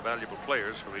Chevrolet most valuable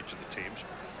players from each of the teams.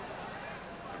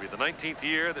 It'll be the 19th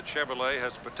year that Chevrolet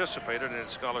has participated in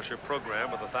its scholarship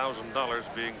program, with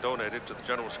 $1,000 being donated to the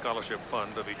general scholarship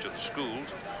fund of each of the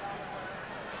schools.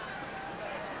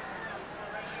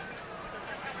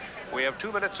 We have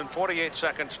 2 minutes and 48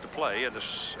 seconds to play in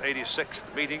this 86th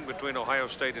meeting between Ohio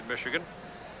State and Michigan.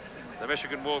 The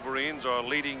Michigan Wolverines are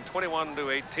leading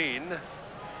 21-18.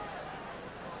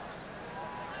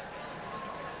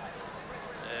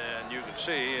 And you can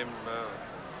see him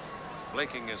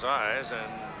blinking his eyes and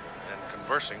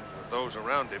conversing with those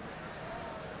around him.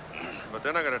 But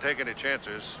they're not going to take any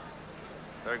chances.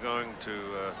 They're going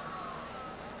to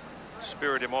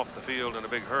spirit him off the field in a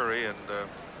big hurry and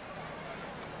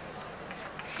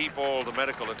keep all the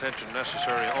medical attention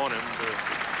necessary on him to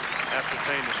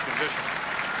ascertain his condition.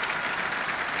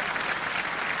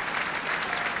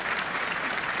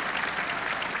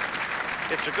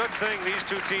 It's a good thing these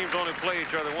two teams only play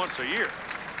each other once a year.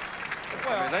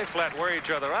 Well, I mean, they flat wear each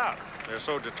other out. They're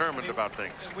so determined about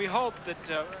things. We hope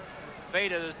that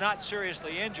Veda is not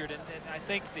seriously injured, and I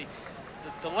think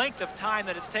the length of time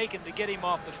that it's taken to get him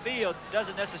off the field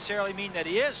doesn't necessarily mean that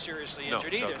he is seriously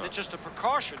injured either. It's just a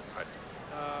precaution. Right.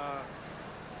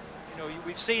 You know,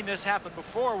 we've seen this happen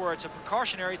before, where it's a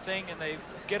precautionary thing, and they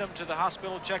get him to the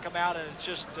hospital, check him out, and it's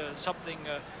just something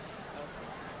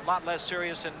a lot less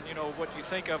serious than, you know, what you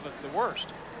think of as the worst.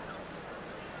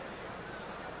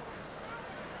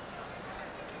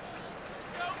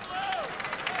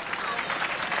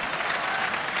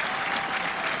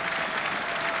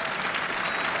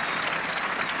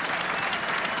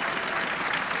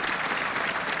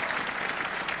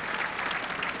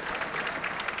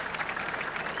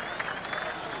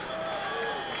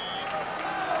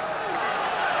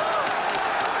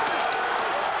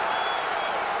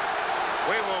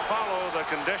 We will follow the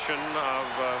condition of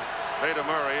Veda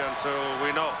Murray until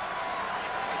we know.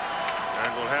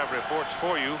 And we'll have reports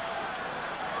for you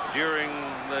during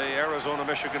the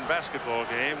Arizona-Michigan basketball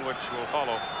game, which will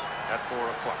follow at 4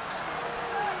 o'clock.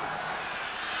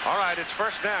 All right, it's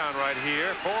first down right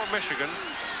here for Michigan,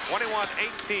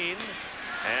 21-18.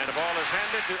 And the ball is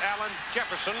handed to Alan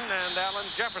Jefferson, and Alan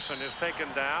Jefferson is taken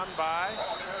down by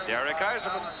Derek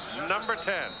Eiserman, number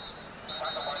 10.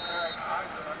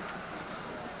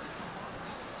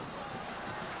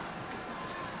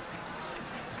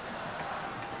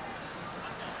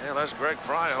 Well, that's Greg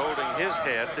Fry holding his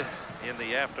head in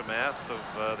the aftermath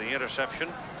of the interception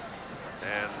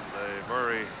and the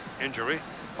Murray injury.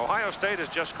 Ohio State has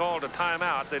just called a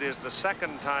timeout. That is the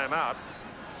second timeout.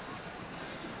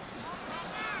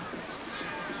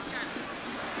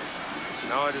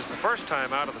 No, it is the first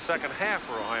timeout of the second half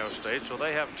for Ohio State, so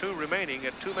they have 2 remaining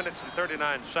at 2 minutes and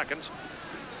 39 seconds.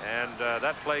 And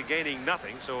that play gaining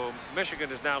nothing, so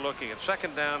Michigan is now looking at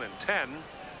second down and 10.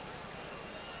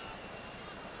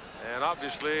 And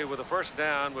obviously, with a first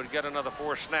down, would get another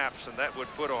 4 snaps, and that would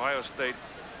put Ohio State,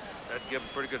 that'd give them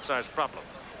a pretty good sized problem.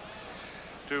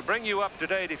 To bring you up to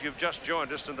date, if you've just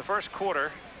joined us, in the first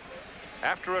quarter,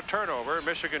 after a turnover,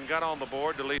 Michigan got on the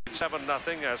board to lead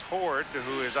 7-0 as Horde,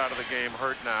 who is out of the game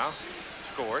hurt now,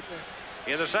 scored.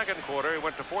 In the second quarter, it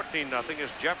went to 14-0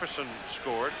 as Jefferson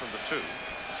scored from the 2.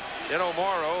 Then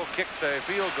O'Morrow kicked a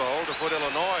field goal to put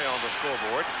Illinois on the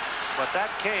scoreboard. But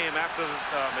that came after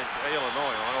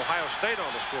Ohio State on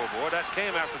the scoreboard. That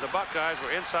came after the Buckeyes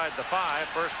were inside the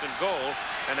 5, first and goal,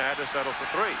 and they had to settle for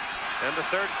 3. Then the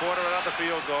third quarter, another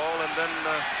field goal, and then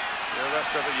the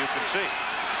rest of it you can see.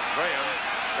 Graham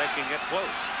making it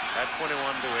close at 21-18.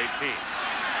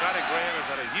 Scotty Graham has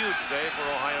had a huge day for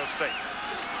Ohio State.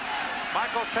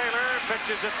 Michael Taylor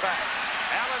pitches it back.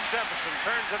 Alan Jefferson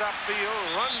turns it upfield,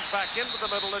 runs back into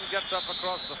the middle, and gets up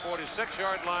across the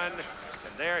 46-yard line.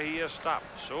 And there he is stopped.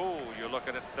 So you're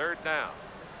looking at third down.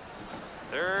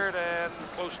 Third and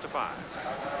close to 5.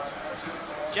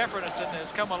 Jefferson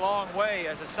has come a long way.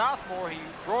 As a sophomore, he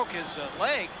broke his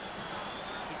leg.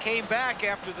 He came back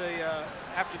after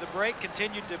the break,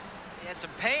 continued to, he had some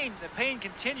pain. The pain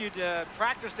continued,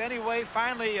 practiced anyway.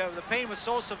 Finally, the pain was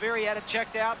so severe he had it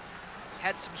checked out.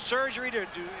 Had some surgery and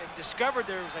discovered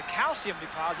there was a calcium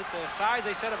deposit, the size,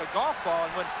 they said, of a golf ball.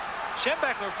 And when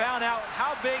Schembechler found out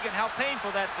how big and how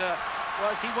painful that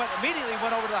was, he immediately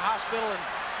went over to the hospital and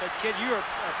said, "Kid, you are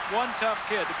one tough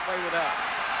kid to play without."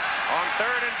 On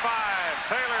third and 5,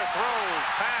 Taylor throws,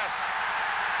 pass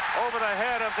over the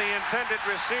head of the intended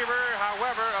receiver.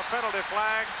 However, a penalty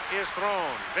flag is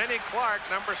thrown. Vinnie Clark,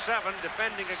 number 7,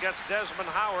 defending against Desmond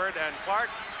Howard, and Clark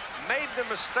made the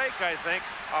mistake, I think,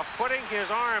 of putting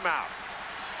his arm out.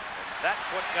 And that's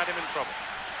what got him in trouble.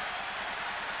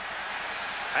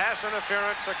 Pass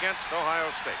interference against Ohio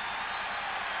State.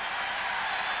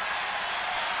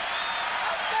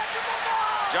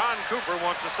 John Cooper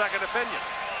wants a second opinion.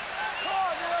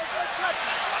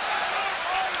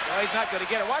 Well, he's not going to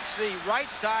get it. Watch the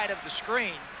right side of the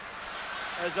screen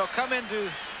as they'll come into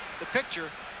the picture.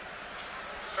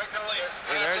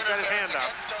 Hey, there, he's got his hand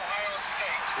out.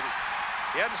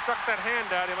 He hadn't stuck that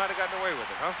hand out, he might have gotten away with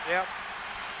it, huh? Yep.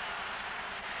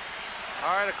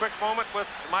 All right, a quick moment with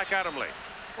Mike Adamle.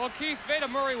 Well, Keith, Veda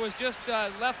Murray was just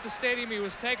left the stadium. He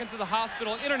was taken to the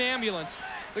hospital in an ambulance.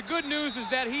 The good news is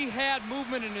that he had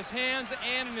movement in his hands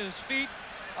and in his feet.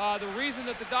 The reason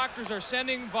that the doctors are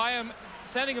sending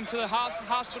him to the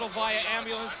hospital via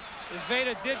ambulance is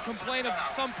Veda did complain of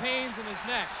some pains in his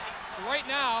neck. So right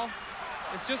now,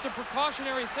 it's just a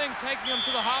precautionary thing taking him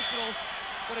to the hospital.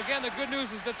 But again, the good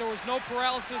news is that there was no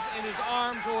paralysis in his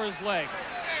arms or his legs.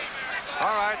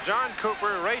 All right, John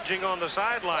Cooper raging on the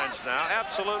sidelines now,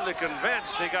 absolutely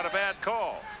convinced he got a bad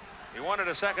call. He wanted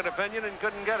a second opinion and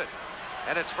couldn't get it.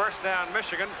 And it's first down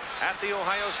Michigan at the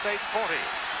Ohio State 40.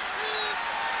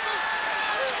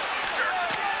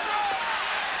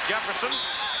 Jefferson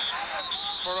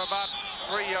for about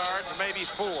 3 yards, maybe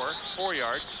 4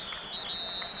 yards.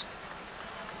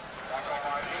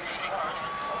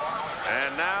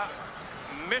 And now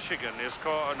Michigan is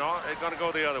going to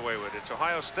go the other way with it. It's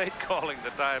Ohio State calling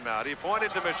the timeout. He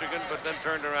pointed to Michigan, but then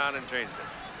turned around and changed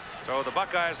it. So the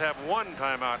Buckeyes have 1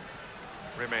 timeout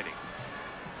remaining.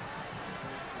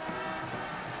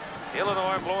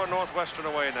 Illinois blowing Northwestern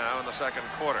away now in the second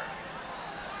quarter.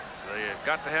 They've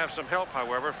got to have some help,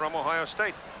 however, from Ohio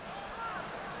State.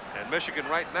 And Michigan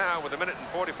right now, with 1 minute and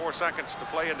 44 seconds to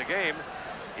play in the game,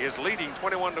 is leading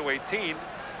 21-18.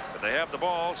 But they have the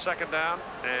ball, second down,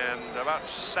 and about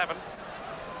 7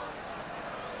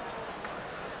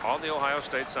 on the Ohio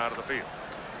State side of the field.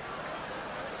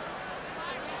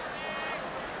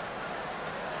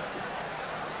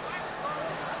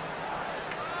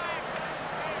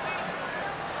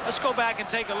 Let's go back and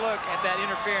take a look at that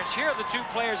interference. Here are the two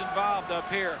players involved up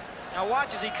here. Now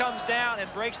watch as he comes down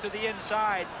and breaks to the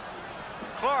inside.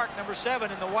 Clark, number 7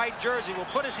 in the white jersey,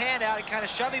 will put his hand out and kind of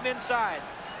shove him inside.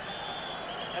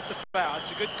 That's a foul.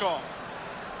 It's a good call.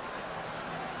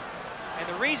 And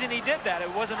the reason he did that,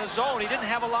 it wasn't a zone. He didn't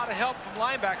have a lot of help from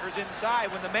linebackers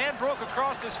inside. When the man broke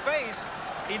across his face,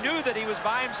 he knew that he was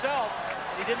by himself,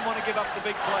 and he didn't want to give up the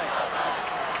big play.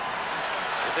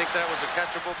 You think that was a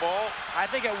catchable ball? I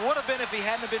think it would have been if he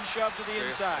hadn't been shoved to the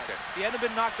inside. Okay. If he hadn't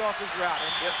been knocked off his route. And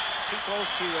it's too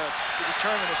close to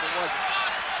determine if it wasn't.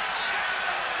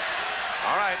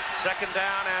 All right, 2nd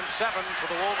down and 7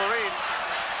 for the Wolverines.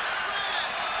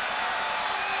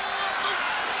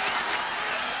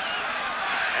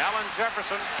 Allen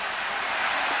Jefferson,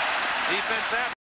 defense after.